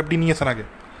में कॉन्सेप्ट ही नहीं है इस तरह के,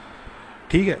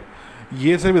 ठीक है।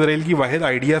 ये सिर्फ इसराइल की वाहिद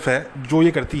आईडीएफ है जो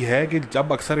ये करती है कि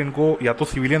जब अक्सर इनको, या तो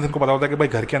सिविलियंस इनको पता होता है कि भाई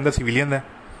घर के अंदर सिविलियन है,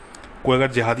 कोई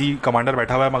अगर जिहादी कमांडर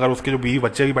बैठा हुआ है मगर उसके जो 20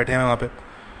 बच्चे भी बैठे हैं वहाँ पे,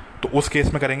 तो उस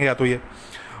केस में करेंगे या तो ये,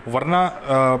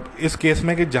 वरना इस केस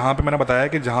में कि जहाँ पे मैंने बताया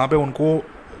कि जहाँ पे उनको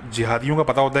जिहादियों का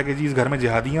पता होता है कि जी इस घर में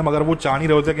जिहादी हैं, मगर वो चाह नहीं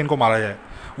रहे होते कि इनको मारा जाए,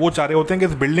 वो चाह रहे होते हैं कि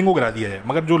इस बिल्डिंग को गिरा दिया जाए,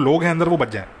 मगर जो लोग हैं अंदर वो बच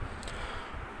जाएं।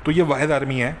 तो ये वाहिद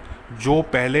आर्मी है जो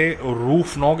पहले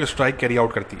roof knock strike carry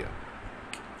out करती है।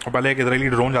 और पहले एक इजरायली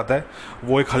ड्रोन जाता है,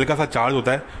 वो एक हल्का सा चार्ज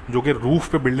होता है जो कि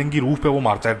रूफ पे, बिल्डिंग की रूफ पे वो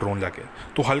मारता है ड्रोन जाके,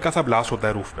 तो हल्का सा ब्लास्ट होता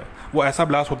है रूफ पे। वो ऐसा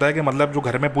ब्लास्ट होता है कि मतलब जो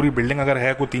घर में पूरी बिल्डिंग अगर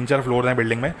है, कोई 3-4 फ्लोर हैं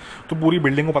बिल्डिंग में, तो पूरी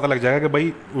बिल्डिंग को पता लग जाएगा कि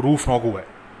भाई रूफ नॉक हुआ है,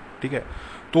 ठीक है।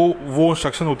 तो वो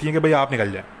इंस्ट्रक्शन होती है कि भाई आप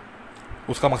निकल जाएं।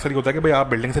 उसका मकसद ये होता है कि भाई आप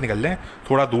बिल्डिंग से निकल जाएं,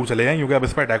 थोड़ा दूर चले जाएं, क्योंकि अब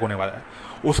इस पर अटैक होने वाला है।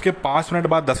 उसके 5 मिनट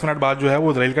बाद, 10 मिनट बाद जो है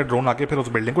वो इसराइल का ड्रोन आके फिर उस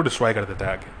बिल्डिंग को डिस्ट्रॉय कर देता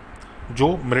है आगे,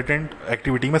 जो मिलिटेंट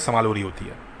एक्टिविटी में इस्तेमाल हो रही होती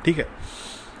है, ठीक है।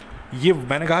 ये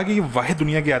मैंने कहा कि ये वाहिद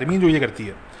दुनिया की आर्मी जो ये करती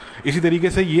है। इसी तरीके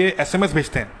से ये SMS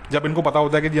भेजते हैं जब इनको पता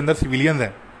होता है कि जी अंदर सिविलियंस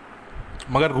हैं,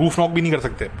 मगर रूफ नॉक भी नहीं कर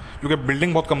सकते क्योंकि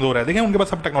बिल्डिंग बहुत कमज़ोर है। देखें उनके पास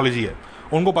सब टेक्नोलॉजी है,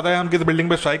 उनको पता है हम किस बिल्डिंग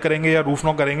पे स्ट्राइक करेंगे या रूफ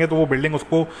नॉक करेंगे तो वो बिल्डिंग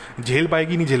उसको झेल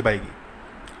पाएगी नहीं झेल पाएगी,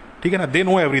 ठीक है ना। They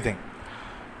know everything.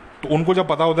 तो उनको जब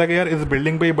पता होता है कि यार इस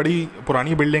बिल्डिंग पे ये बड़ी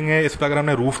पुरानी बिल्डिंग है, इस पर अगर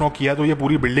हमने रूफ नॉक किया तो ये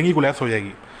पूरी बिल्डिंग ही कोलैप्स हो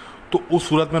जाएगी, तो उस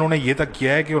सूरत में उन्होंने ये तक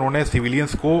किया है कि उन्होंने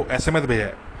सिविलियंस को SMS भेजा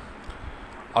है।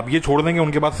 अब ये छोड़ देंगे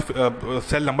उनके पास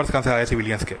सेल नंबर्स कहाँ से आए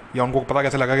सिविलियंस के, या उनको पता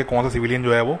कैसे लगा कि कौन सा सिविलियन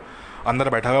जो है वो अंदर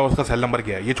बैठा हुआ है उसका सेल नंबर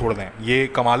क्या है, ये छोड़ दें। ये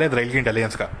कमाल है इसराइल की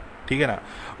इंटेलिजेंस का, ठीक है ना।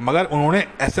 मगर उन्होंने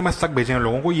SMS तक भेजे हैं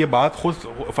लोगों को। ये बात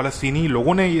खुद फ़लस्तीनी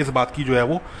लोगों ने इस बात की जो है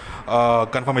वो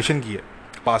कंफर्मेशन की है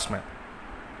पास्ट में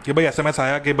कि भाई SMS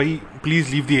आया कि भाई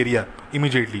please leave the area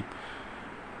immediately,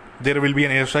 there will be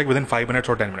N air strike with in 5 minutes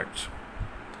और 10 मिनट्स।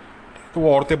 तो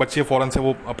वो औरतें बच्चे फ़ौरन से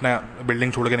वो अपना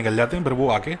बिल्डिंग छोड़ के निकल जाते हैं, फिर वो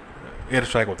आके एयर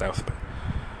स्ट्राइक होता है उस पर।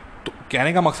 तो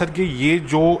कहने का मकसद कि ये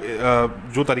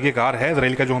जो तरीक़ेकार है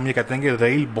इसराइल का, जो हम ये कहते हैं कि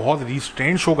इसराइल बहुत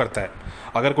रिस्ट्रेंट शो करता है।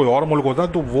 अगर कोई और मुल्क होता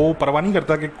तो वो परवाह नहीं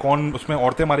करता कि कौन उसमें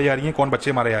औरतें मारी जा रही हैं, कौन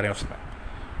बच्चे मारे जा रहे हैं उसमें,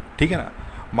 ठीक है ना।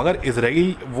 मगर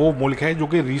इसराइल वो मुल्क है जो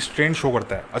कि रिस्ट्रेंट शो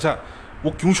करता है। अच्छा,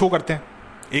 वो क्यों शो करते हैं?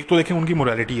 एक तो देखें उनकी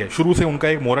मोरालिटी है, शुरू से उनका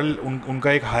एक मोरल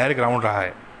उनका एक हायर ग्राउंड रहा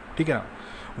है, ठीक है ना।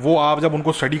 वो आप जब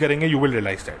उनको स्टडी करेंगे यू विल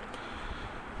रियलाइज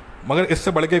दैट। मगर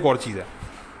इससे बढ़ के एक और चीज़ है,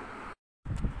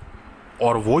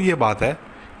 और वो ये बात है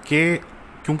कि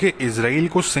क्योंकि इसराइल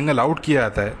को सिंगल आउट किया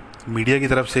जाता है मीडिया की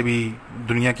तरफ से भी,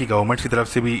 दुनिया की गवर्नमेंट्स की तरफ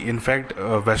से भी, इनफैक्ट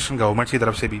वेस्टर्न गवर्नमेंट्स की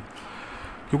तरफ से भी,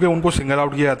 क्योंकि उनको सिंगल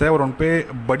आउट किया जाता है और उन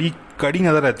पर बड़ी कड़ी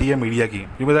नज़र रहती है मीडिया की।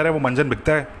 क्योंकि ज़रा वो मंजन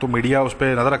बिकता है तो मीडिया उस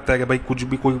पर नज़र रखता है कि भाई कुछ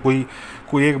भी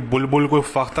कोई एक बुलबुल कोई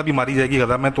फाख्ता भी मारी जाएगी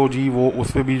गदा में तो जी वो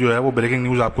उस पर भी जो है वो ब्रेकिंग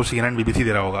न्यूज़ आपको CNN BBC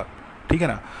दे रहा होगा, ठीक है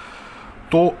ना।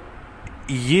 तो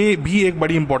ये भी एक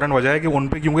बड़ी इंपॉर्टेंट वजह है कि उन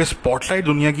पे क्योंकि स्पॉटलाइट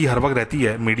दुनिया की हर वक्त रहती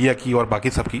है, मीडिया की और बाकी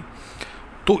सब की,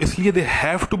 तो इसलिए they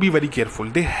have to be very careful,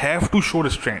 they have to show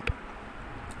restraint.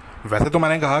 वैसे तो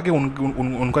मैंने कहा कि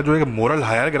उनका जो एक मोरल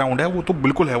हायर ग्राउंड है वो तो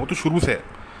बिल्कुल है, वो तो शुरू से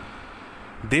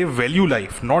है। दे value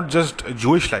life, not just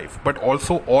Jewish life but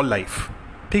also all life,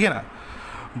 ठीक है ना।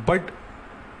 बट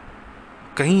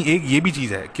कहीं एक ये भी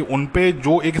चीज़ है कि उन पे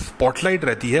जो एक स्पॉटलाइट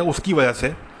रहती है उसकी वजह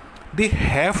से they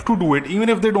have to do it even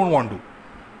if they don't want to.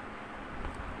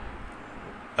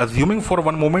 Assuming for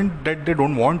one moment that they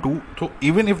don't want to, so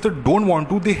even if they don't want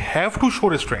to, they have to show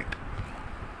restraint,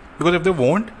 because if they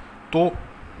won't, तो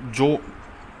जो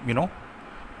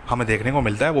हमें देखने को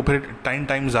मिलता है वो फिर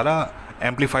time ज़्यादा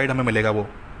एम्पलीफाइड हमें मिलेगा वो,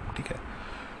 ठीक है।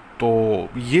 तो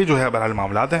ये जो है बहरहाल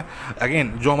मामलात हैं।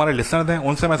 अगेन जो हमारे लिसनर्स हैं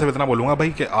उनसे मैं सिर्फ इतना बोलूँगा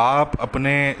भाई कि आप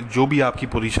अपने जो भी आपकी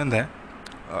पोजीशन है,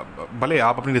 भले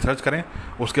आप अपनी रिसर्च करें,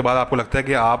 उसके बाद आपको लगता है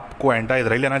कि आपको एंटी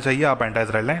इसराइल लेना चाहिए, आप एंटी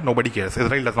इसराइल लें, nobody cares,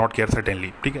 Israel does not care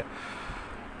certainly, ठीक है।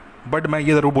 बट मैं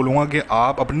ये ज़रूर बोलूँगा कि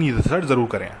आप अपनी रिसर्च ज़रूर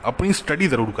करें, अपनी स्टडी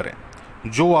ज़रूर करें।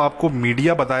 जो आपको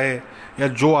मीडिया बताए या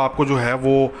जो आपको जो है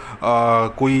वो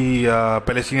कोई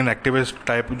पैलेस्टीनियन एक्टिविस्ट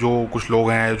टाइप जो कुछ लोग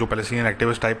हैं, जो पैलेस्टीनियन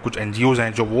एक्टिविस्ट टाइप कुछ NGOs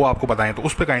हैं जो वो आपको बताएं, तो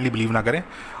उस पर काइंडली बिलीव ना करें,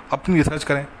 अपनी रिसर्च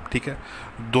करें, ठीक है।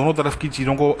 दोनों तरफ की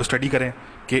चीज़ों को स्टडी करें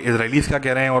कि इजरायलीज़ क्या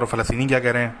कह रहे हैं और फ़लस्तीनी क्या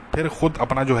कह रहे हैं, फिर ख़ुद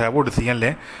अपना जो है वो डिसीजन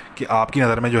लें कि आपकी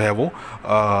नज़र में जो है वो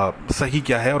सही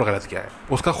क्या है और गलत क्या है,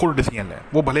 उसका खुद डिसीजन लें।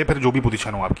 वो भले फिर जो भी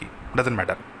पोजीशन हो आपकी, डजंट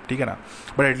मैटर, ठीक है ना।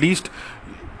 But at least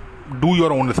do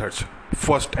your own research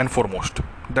first and foremost,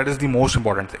 that is the most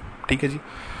important thing, ठीक है जी।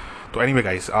 तो एनीवे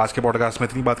गाइस, आज के पॉडकास्ट में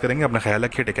इतनी बात करेंगे। अपना ख्याल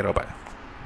रखिए, टेक केयर, बाय।